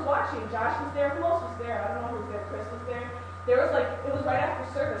everyone was watching. Josh was there. Who else was there? I don't know who was there. Chris was there. It was right after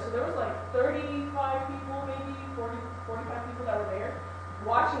service, so there was 35 people, maybe 40, 45 people that were there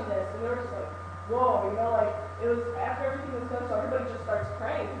watching this, and they were just like, whoa, it was after everything was done, so everybody just starts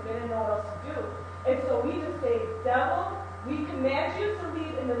praying because they didn't know what else to do. And so we just say, devil, we command you to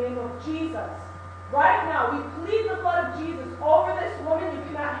leave in the name of Jesus. Right now, we plead the blood of Jesus over this woman. You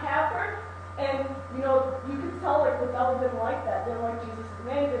cannot have her. And, you could tell, the devil didn't like that. Didn't like Jesus'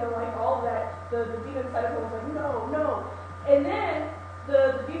 name. Didn't like all of that. The demon inside of her was like, no. And then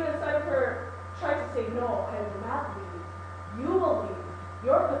the demon inside of her tried to say, no, I will not leave. You will leave.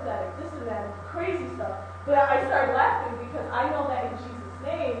 You're pathetic. This and that. Crazy stuff. But I started laughing because I know that in Jesus'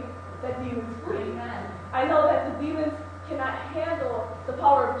 name, that demons flee. Amen. I know that the demons cannot handle the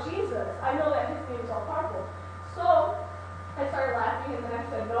power of Jesus. I know that his name is all powerful. So I started laughing, and then I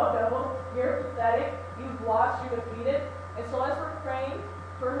said, no, devil, you're pathetic. You've lost. You're defeated. And so as we're praying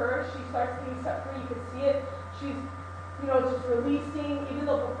for her, she starts getting set free. You can see it. She's just releasing, even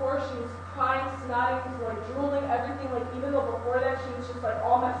though before she was crying, snotting, drooling, everything, even though before that she was just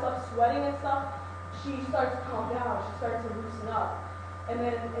all messed up, sweating and stuff, she starts to calm down, she starts to loosen up. And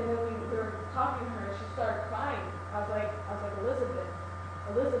then we were talking to her, and she started crying. I was like,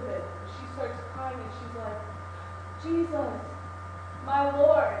 Elizabeth. She starts crying, and she's like, Jesus, my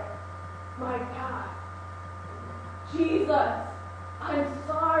Lord, my God, Jesus, I'm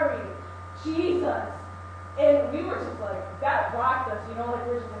sorry, Jesus. And we were just that rocked us, we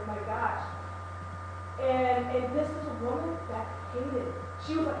were just my gosh. And this is a woman that hated.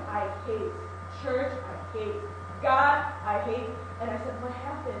 She was like, I hate church, I hate God, I hate. And I said, what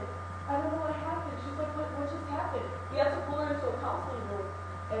happened? I don't know what happened. She's like, what just happened? We had to pull her into a counseling room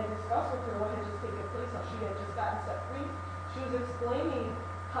and discuss with her what had just taken place, how she had just gotten set free. She was explaining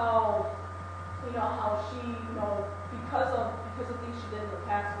how she, because of things she did in the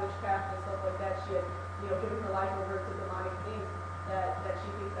past, witchcraft and stuff like that, she had giving her life over to demonic things, that she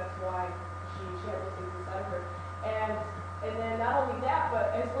thinks that's why she had those things inside of her. And then not only that,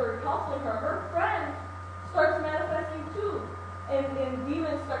 but as we're counseling her, her friend starts manifesting too. And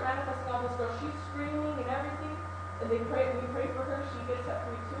demons start manifesting on this girl. She's screaming and everything. And we pray for her, she gets set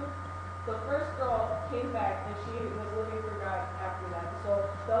free too. The first girl came back and she was living for God after that. So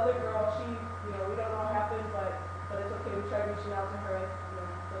the other girl, we don't know what happened, but it's okay. We tried reaching out to her.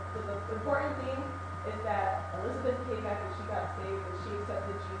 The important thing is that Elizabeth came back and she got saved and she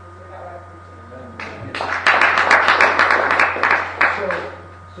accepted Jesus and got right from Jesus.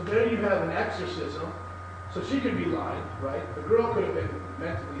 So there you have an exorcism. So she could be lying, right? The girl could have been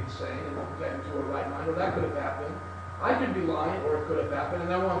mentally insane and get into a right mind, or that could have happened. I could be lying, or it could have happened.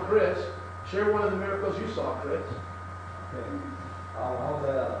 And I want Chris, share one of the miracles you saw, Chris. Okay. I was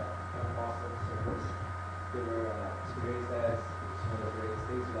at a Pentecostal service. They were experienced as one of the greatest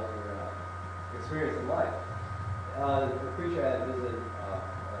things you'll ever experience in life. The preacher had visited a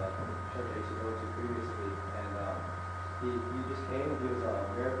church I used to go to previously, and he just came. He was a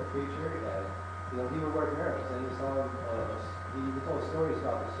miracle preacher, and he would work miracles. And he told stories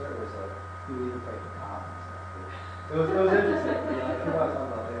about the service of he would even pray for cows and stuff. It was interesting. If you want to talk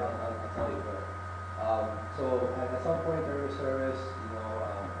about it, I'll tell you. But so at some point during the service,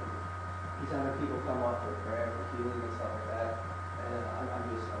 he's having people come up for prayer, for healing and stuff like that. And I'm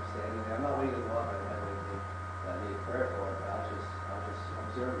standing there. I'm not waiting to go up. I didn't have anything that I needed prayer for, but I was just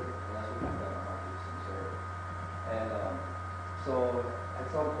observing. And that's what I've done. I'm just observing. And so at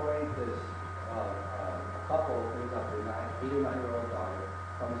some point, this a couple brings up their 8 or 9-year-old daughter,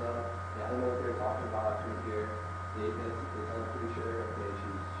 comes up. I don't know what they're talking about. I couldn't hear. They tell the preacher, okay,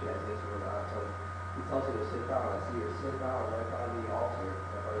 she has this or that. So he tells her to sit down. I see her sit down right by the altar,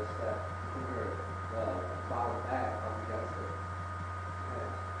 right by the step. Her bottom back up against it.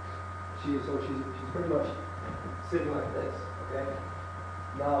 And she's pretty much sitting like this, okay?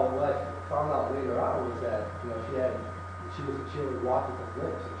 Now what I found out later on was that she would walk with her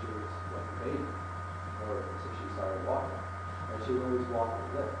lips since she was like a baby, or since she started walking, and she would always walk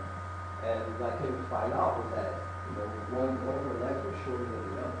with her lip. And what I came to find out was that one of her legs was shorter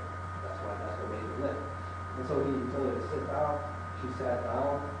than the other. That's what made her limp. And so he told her to sit down. She sat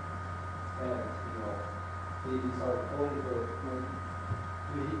down. And, he started pulling her,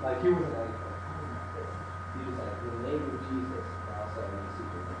 he wasn't like, pulling like this. He was like, in the name of Jesus, and all of a sudden you see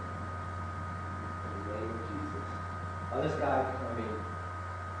her. In the name of Jesus. Now this guy, it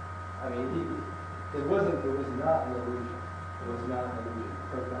was not an illusion. It was not an illusion.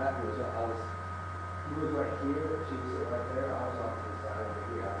 Her back was, he was right here, she was right there, I was off to the side over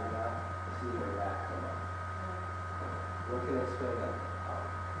here. I did not see her back come up. What can I explain that?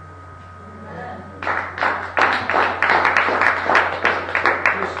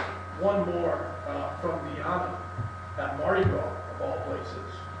 Just one more from Diana at Mardi Gras, of all places.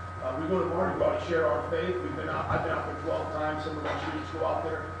 We go to Mardi Gras to share our faith. I've been out there 12 times. Some of my students go out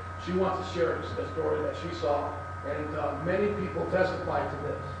there. She wants to share a story that she saw, and many people testified to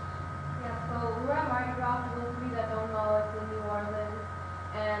this. Yeah, so we were at Mardi Gras. For those of you that don't know, it's in New Orleans,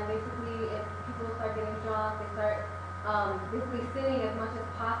 and basically, if people start getting drunk, they start basically sinning as much as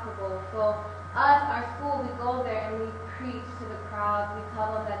possible. So our school, we go there and we preach to the crowd. We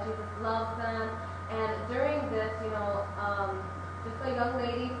tell them that Jesus loves them. And during this, just a young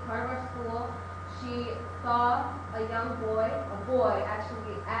lady, part of our school, she saw a boy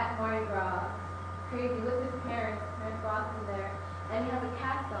actually at Mardi Gras, crazy, with his parents brought him there, and he has a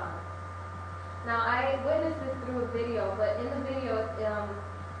cast on. Now I witnessed this through a video, but in the video,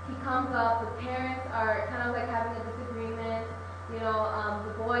 he comes up, the parents are kind of like having a disagreement.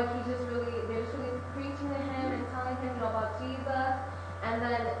 The boy, they're just really preaching to him and telling him, about Jesus. And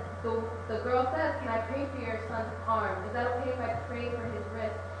then the girl says, can I pray for your son's arm? Is that okay if I pray for his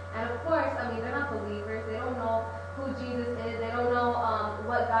wrist? And of course, they're not believers. They don't know who Jesus is. They don't know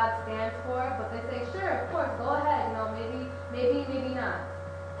what God stands for. But they say, sure, of course, go ahead. Maybe not.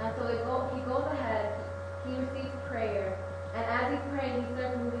 And so he goes ahead. He receives prayer. And as he's praying, he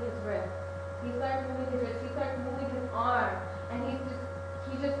starts moving his wrist. He starts moving his arm. And he's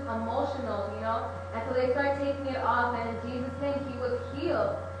just emotional, And so they start taking it off, and in Jesus' name, he was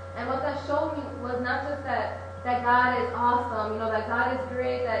healed. And what that showed me was not just that God is awesome, that God is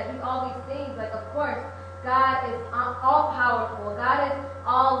great, that he's all these things. Like, of course, God is all powerful. God is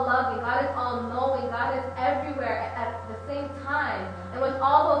all loving. God is all knowing. God is everywhere at the same time. And with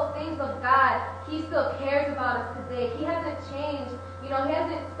all those things of God, he still cares about us today. He hasn't changed. He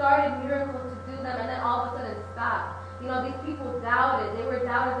hasn't started miracles to do them and then all of a sudden stopped. These people doubted. They were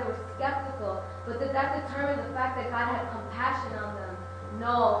doubters. They were skeptical. But did that determine the fact that God had compassion on them?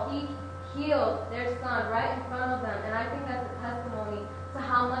 No. He healed their son right in front of them. And I think that's a testimony to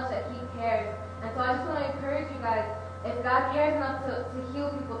how much that he cares. And so I just want to encourage you guys, if God cares enough to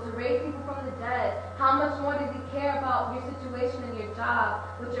heal people, to raise people from the dead, how much more does he care about your situation in your job,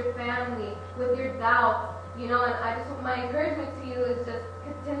 with your family, with your doubts? And my encouragement to you is just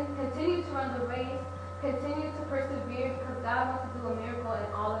continue to run the race, continue to persevere, because God wants to do a miracle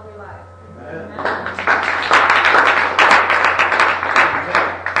in all of your life. Amen.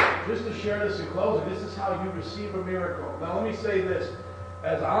 Just to share this in closing, this is how you receive a miracle. Now let me say this.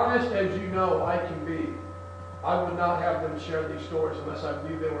 As honest as you know I can be, I would not have them share these stories unless I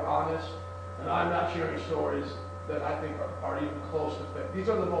believe they were honest. And I'm not sharing stories that I think are even close to faith. These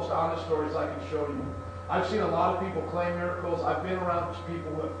are the most honest stories I can show you. I've seen a lot of people claim miracles. I've been around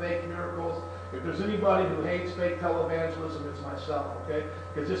people who have fake miracles. If there's anybody who hates fake televangelism, it's myself, okay?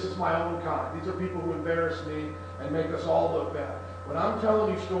 Because this is my own kind. These are people who embarrass me and make us all look bad. When I'm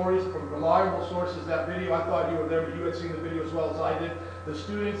telling you stories from reliable sources, that video, I thought you were there, but you had seen the video as well as I did. The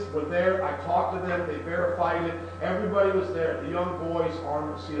students were there. I talked to them. They verified it. Everybody was there. The young boy's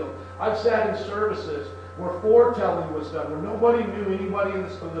arm was healed. I've sat in services where foretelling was done, where nobody knew anybody in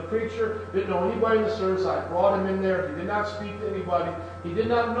the preacher didn't know anybody in the service. I brought him in there. He did not speak to anybody. He did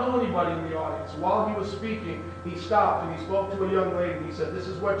not know anybody in the audience. While he was speaking, he stopped and he spoke to a young lady. He said, "This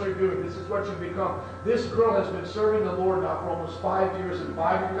is what you're doing. This is what you've become." This girl has been serving the Lord now for almost 5 years in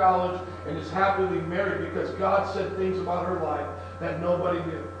Bible college and is happily married because God said things about her life that nobody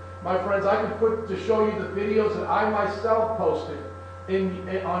knew. My friends, I can put to show you the videos that I myself posted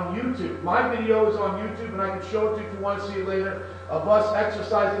on YouTube. My video is on YouTube, and I can show it to you if you want to see it later, of us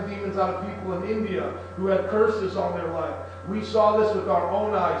exorcising demons out of people in India who had curses on their life. We saw this with our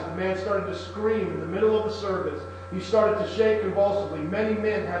own eyes. The man started to scream in the middle of the service. He started to shake convulsively. Many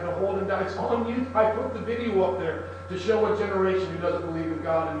men had to hold him down. It's on YouTube. I put the video up there to show a generation who doesn't believe in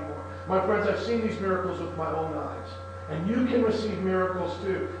God anymore. My friends, I've seen these miracles with my own eyes. And you can receive miracles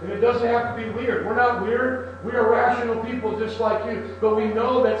too. And it doesn't have to be weird. We're not weird. We are rational people just like you. But we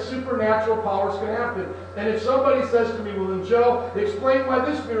know that supernatural powers can happen. And if somebody says to me, "Well, then Joe, explain why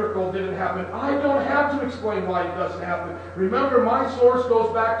this miracle didn't happen," I don't have to explain why it doesn't happen. Remember, my source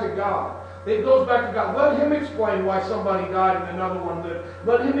goes back to God. It goes back to God. Let Him explain why somebody died and another one lived.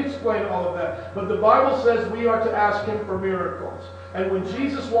 Let Him explain all of that. But the Bible says we are to ask Him for miracles. And when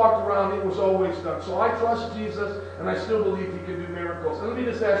Jesus walked around, it was always done. So I trust Jesus, and I still believe He can do miracles. And let me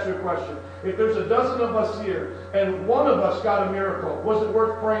just ask you a question. If there's a dozen of us here, and one of us got a miracle, was it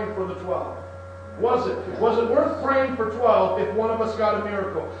worth praying for the 12? Was it? Was it worth praying for 12 if one of us got a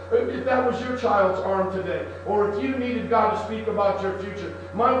miracle? If that was your child's arm today, or if you needed God to speak about your future.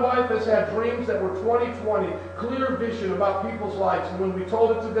 My wife has had dreams that were 20/20, clear vision about people's lives. And when we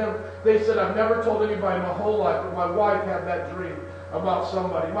told it to them, they said, "I've never told anybody my whole life, but my wife had that dream about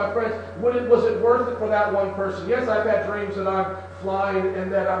somebody." My friends, was it worth it for that one person? Yes, I've had dreams that I'm flying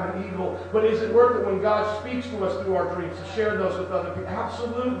and that I'm an eagle, but is it worth it when God speaks to us through our dreams to share those with other people?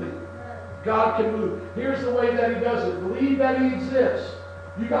 Absolutely. God can move. Here's the way that He does it. Believe that He exists.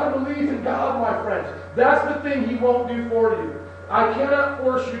 You got to believe in God, my friends. That's the thing He won't do for you. I cannot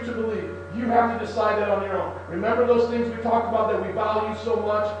force you to believe. You have to decide that on your own. Remember those things we talked about that we value so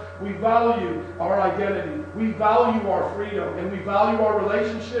much? We value our identity. We value our freedom. And we value our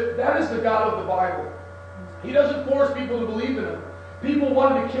relationship. That is the God of the Bible. He doesn't force people to believe in Him. People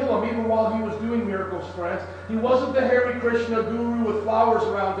wanted to kill Him even while He was doing miracles, friends. He wasn't the Hare Krishna guru with flowers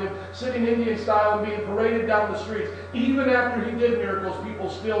around Him, sitting Indian style and being paraded down the streets. Even after He did miracles, people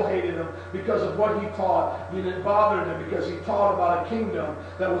still hated Him because of what He taught. It didn't bother them because He taught about a kingdom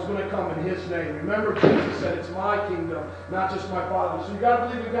that was going to come in His name. Remember, Jesus said, "It's my kingdom, not just my Father's." So you got to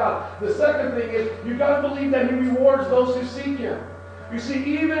believe in God. The second thing is, you got to believe that He rewards those who seek Him. You see,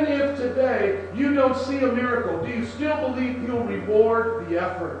 even if today you don't see a miracle, do you still believe He'll reward the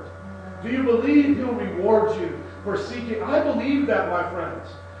effort? Do you believe He'll reward you for seeking? I believe that, my friends.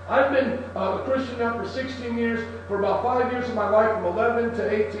 I've been a Christian now for 16 years. For about 5 years of my life, from 11 to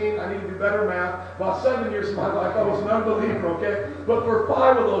 18, I need to do better math. About 7 years of my life, I was an unbeliever, okay? But for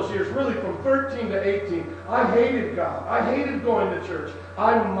 5 of those years, really from 13 to 18, I hated God. I hated going to church.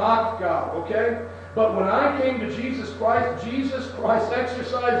 I mocked God, okay? But when I came to Jesus Christ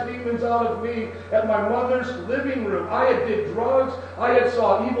exorcised demons out of me at my mother's living room. I had did drugs. I had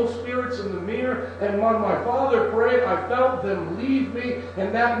saw evil spirits in the mirror. And when my father prayed, I felt them leave me.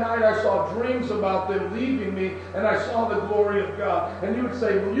 And that night I saw dreams about them leaving me. And I saw the glory of God. And you would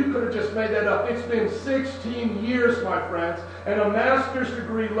say, "Well, you could have just made that up." It's been 16 years, my friends. And a master's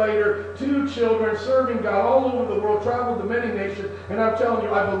degree later, 2 children, serving God all over the world, traveled to many nations. And I'm telling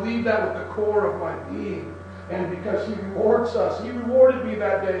you, I believe that with the core of my being. And because He rewards us. He rewarded me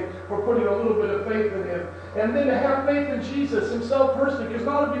that day for putting a little bit of faith in Him. And then to have faith in Jesus Himself personally. Because a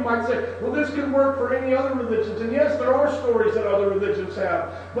lot of you might say, "Well, this can work for any other religions." And yes, there are stories that other religions have.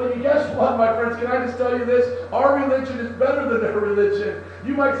 But you guess what, my friends? Can I just tell you this? Our religion is better than their religion.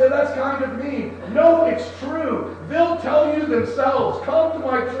 You might say, "That's kind of mean." No, it's true. They'll tell you themselves. Come to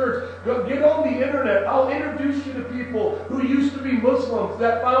my church. Get on the internet. I'll introduce you to people who used to be Muslims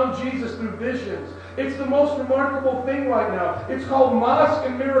that found Jesus through visions. It's the most remarkable thing right now. It's called Mosque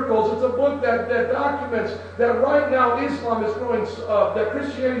and Miracles. It's a book that documents that right now Islam is growing, that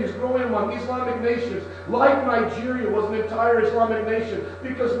Christianity is growing among Islamic nations, like Nigeria was an entire Islamic nation,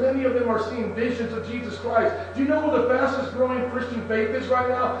 because many of them are seeing visions of Jesus Christ. Do you know where the fastest growing Christian faith is right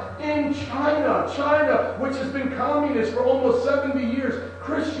now? In China. China, which has been communist for almost 70 years.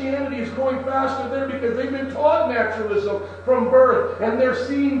 Christianity is growing faster there because they've been taught naturalism from birth, and they're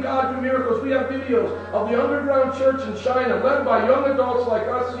seeing God do miracles. We have videos of the underground church in China, led by young adults like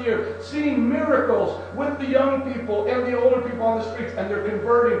us here, seeing miracles with the young people and the older people on the streets, and they're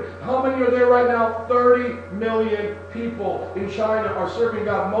converting. How many are there right now? 30 million people in China are serving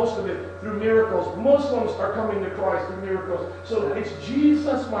God, most of it through miracles. Muslims are coming to Christ through miracles. So it's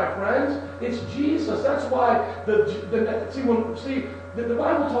Jesus, my friends. It's Jesus. That's why the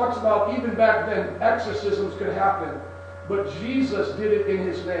Bible talks about, even back then, exorcisms could happen. But Jesus did it in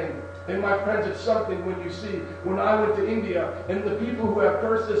His name. And my friends, it's something when you see, when I went to India, and the people who have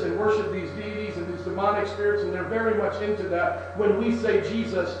curses and worship these deities and these demonic spirits, and they're very much into that, when we say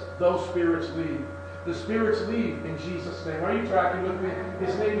Jesus, those spirits leave. The spirits leave in Jesus' name. Are you tracking with me?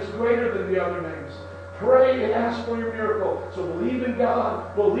 His name is greater than the other names. Pray and ask for your miracle. So believe in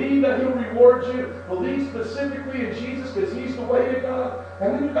God. Believe that He'll reward you. Believe specifically in Jesus, because He's the way to God.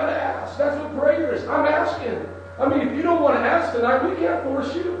 And then you've got to ask. That's what prayer is. I'm asking. I mean, if you don't want to ask tonight, we can't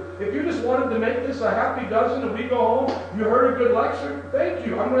force you. If you just wanted to make this a happy dozen and we go home, you heard a good lecture, thank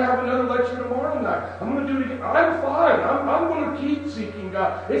you. I'm going to have another lecture tomorrow night. I'm going to do it again. I'm fine. I'm going to keep seeking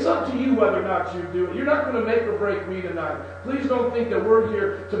God. It's up to you whether or not you do it. You're not going to make or break me tonight. Please don't think that we're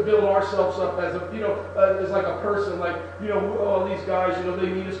here to build ourselves up as as like a person, like, all these guys,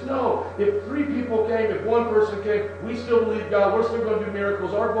 they need us. No. If 3 people came, if 1 person came, we still believe God. We're still going to do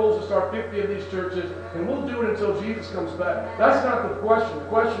miracles. Our goal is to start 50 of these churches, and we'll do it until Jesus comes back. That's not the question. The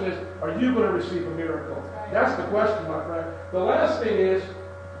question is, are you going to receive a miracle? That's the question, my friend. The last thing is,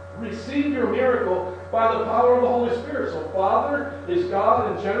 receive your miracle by the power of the Holy Spirit. So Father is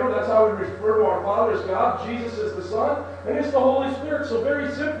God in general. That's how we refer to our Father as God. Jesus is the Son, and it's the Holy Spirit. So very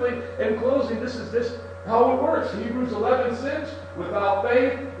simply, in closing, this is how it works. Hebrews 11:6, without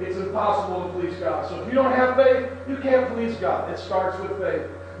faith, it's impossible to please God. So if you don't have faith, you can't please God. It starts with faith.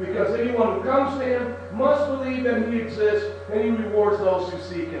 Because anyone who comes to Him must believe that He exists, and He rewards those who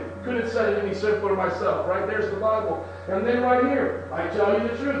seek Him. Couldn't have said it any simpler myself. Right there's the Bible. And then right here, I tell you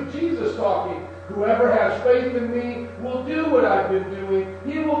the truth. Jesus talking. Whoever has faith in me will do what I've been doing.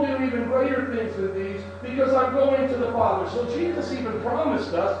 He will do even greater things than these, because I'm going to the Father. So Jesus even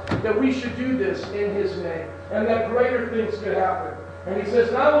promised us that we should do this in His name, and that greater things could happen. And He says,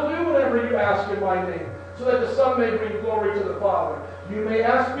 and I will do whatever you ask in my name, so that the Son may bring glory to the Father. You may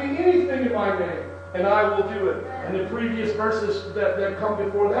ask me anything in my name, and I will do it. And the previous verses that come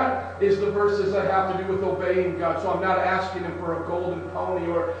before that is the verses that have to do with obeying God. So I'm not asking Him for a golden pony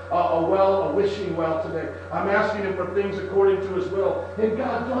or a wishing well today. I'm asking Him for things according to His will. And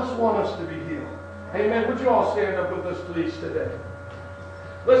God does want us to be healed. Amen. Would you all stand up with us, please, today?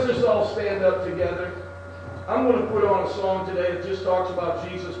 Let's just all stand up together. I'm going to put on a song today that just talks about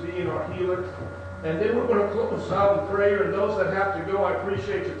Jesus being our healer. And then we're going to close out in prayer. And those that have to go, I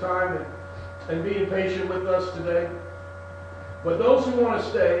appreciate your time and being patient with us today. But those who want to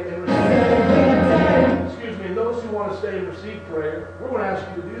stay and receive prayer, we're going to ask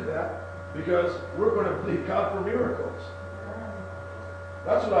you to do that, because we're going to believe God for miracles.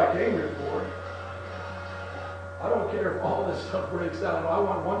 That's what I came here for. I don't care if all this stuff breaks down. I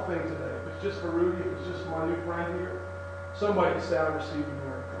want one thing today. If it's just for Rudy, if it's just for my new friend here, somebody can say I received a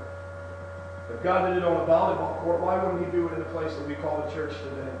miracle. If God did it on a volleyball court, why wouldn't He do it in the place that we call the church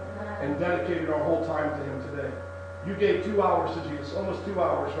today, and dedicated our whole time to Him today? You gave 2 hours to Jesus, almost 2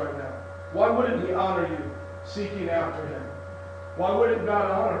 hours right now. Why wouldn't He honor you seeking after Him? Why wouldn't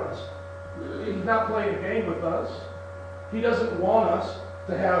God honor us? He's not playing a game with us. He doesn't want us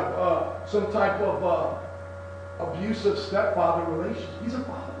to have some type of abusive stepfather relationship. He's a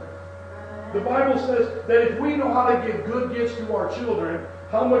father. The Bible says that if we know how to give good gifts to our children,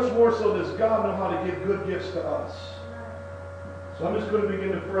 how much more so does God know how to give good gifts to us? So I'm just going to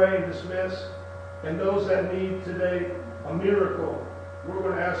begin to pray and dismiss. And those that need today a miracle, we're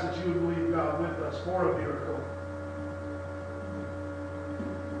going to ask that you would believe God with us for a miracle.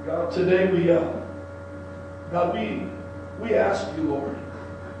 God, today we ask you, Lord,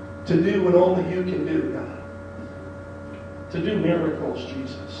 to do what only you can do, God. To do miracles,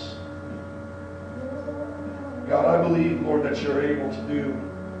 Jesus. God, I believe, Lord, that you're able to do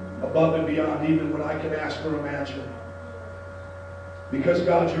above and beyond even what I can ask or imagine. Because,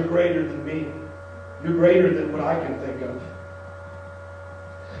 God, you're greater than me. You're greater than what I can think of.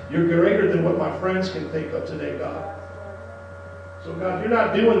 You're greater than what my friends can think of today, God. So, God, you're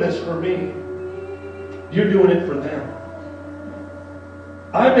not doing this for me. You're doing it for them.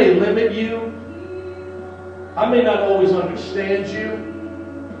 I may limit you. I may not always understand you.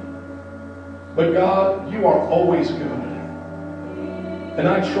 But, God, you are always good. And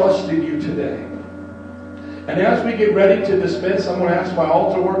I trust in you today. And as we get ready to dismiss, I'm going to ask my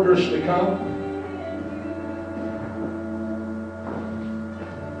altar workers to come.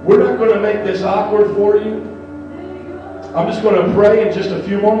 We're not going to make this awkward for you. I'm just going to pray in just a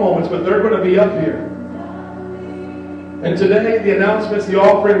few more moments, but they're going to be up here. And today, the announcements, the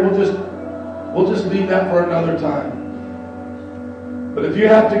offering, we'll just leave that for another time. But if you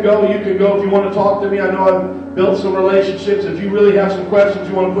have to go, you can go. If you want to talk to me, I know I've built some relationships. If you really have some questions,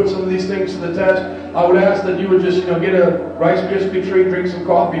 you want to put some of these things to the test, I would ask that you would just, get a Rice Krispie treat, drink some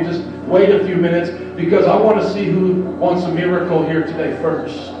coffee, just wait a few minutes, because I want to see who wants a miracle here today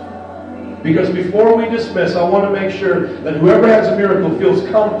first. Because before we dismiss, I want to make sure that whoever has a miracle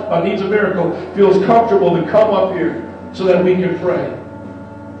needs a miracle, feels comfortable to come up here so that we can pray.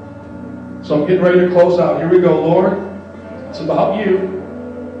 So I'm getting ready to close out. Here we go, Lord. It's about you.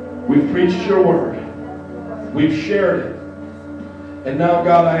 We've preached your word. We've shared it. And now,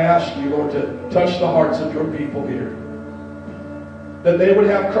 God, I ask you, Lord, to touch the hearts of your people here. That they would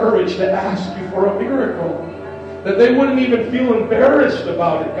have courage to ask you for a miracle. That they wouldn't even feel embarrassed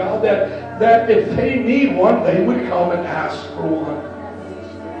about it, God. That if they need one, they would come and ask for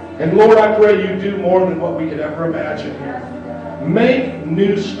one. And Lord, I pray you do more than what we could ever imagine here. Make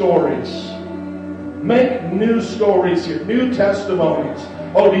new stories. Make new stories here. New testimonies.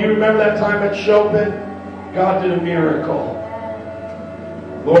 Oh, do you remember that time at Chopin? God did a miracle.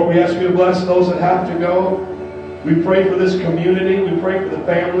 Lord, we ask you to bless those that have to go. We pray for this community. We pray for the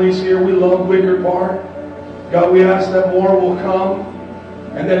families here. We love Wicker Park. God, we ask that more will come.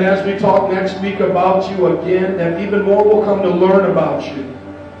 And then as we talk next week about you again, that even more will come to learn about you.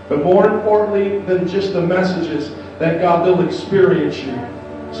 But more importantly than just the messages, that God, they'll experience you.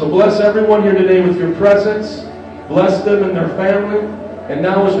 So bless everyone here today with your presence. Bless them and their family. And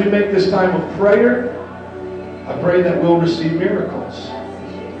now as we make this time of prayer, I pray that we'll receive miracles.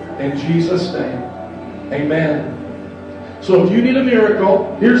 In Jesus' name, amen. So if you need a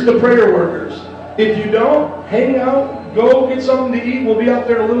miracle, here's the prayer workers. If you don't, hang out, go get something to eat. We'll be out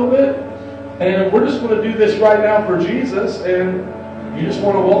there in a little bit. And we're just going to do this right now for Jesus. And you just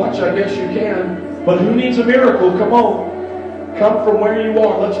want to watch, I guess you can. But who needs a miracle? Come on. Come from where you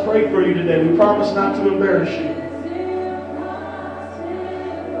are. Let's pray for you today. We promise not to embarrass you.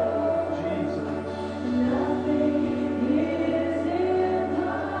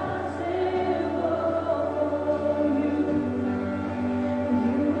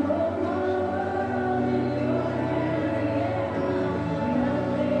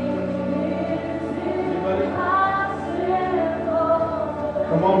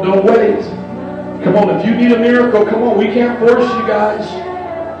 Come on, don't wait. Come on, if you need a miracle, come on. We can't force you guys.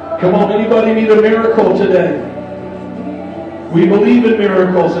 Come on, anybody need a miracle today? We believe in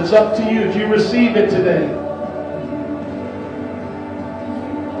miracles. It's up to you if you receive it today.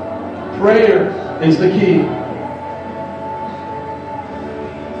 Prayer is the key.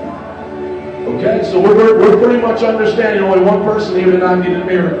 Okay, so we're pretty much understanding only one person here tonight needed a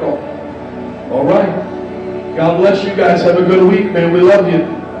miracle. All right. God bless you guys. Have a good week, man. We love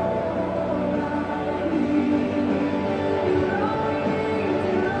you.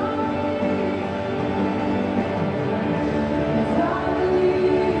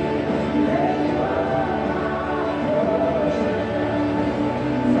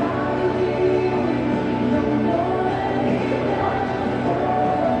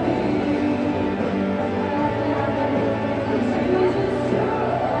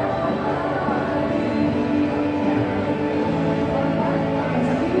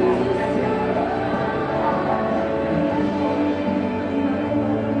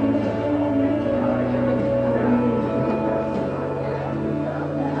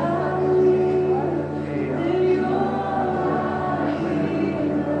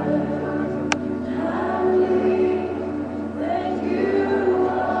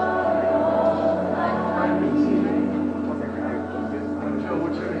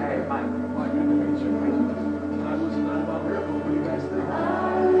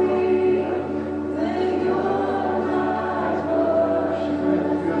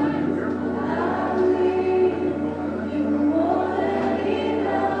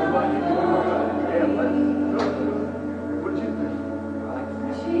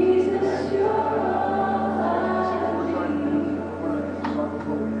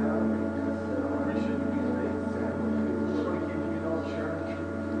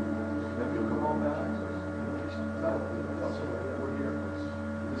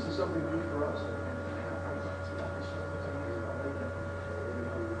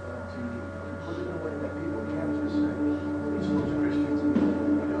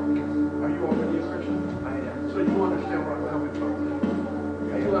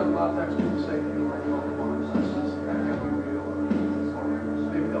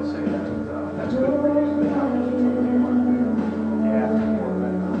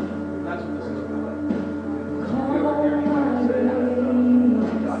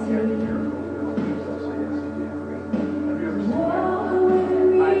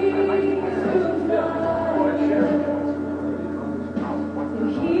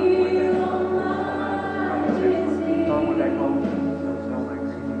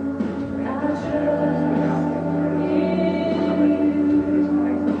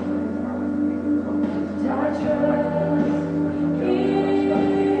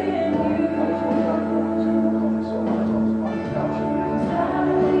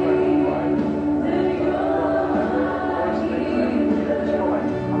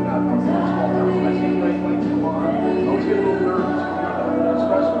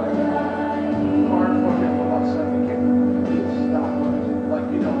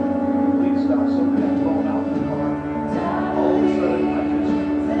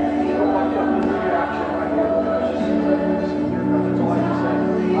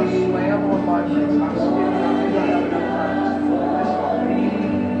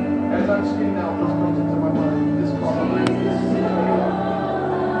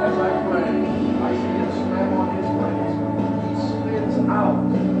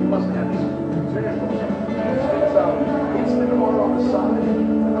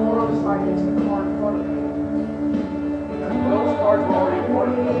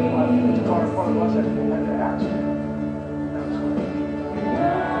 the car in front of us had to act. That was cool.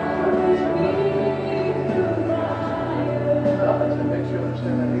 Nothing to make sure you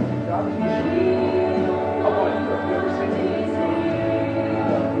understand that 18 God is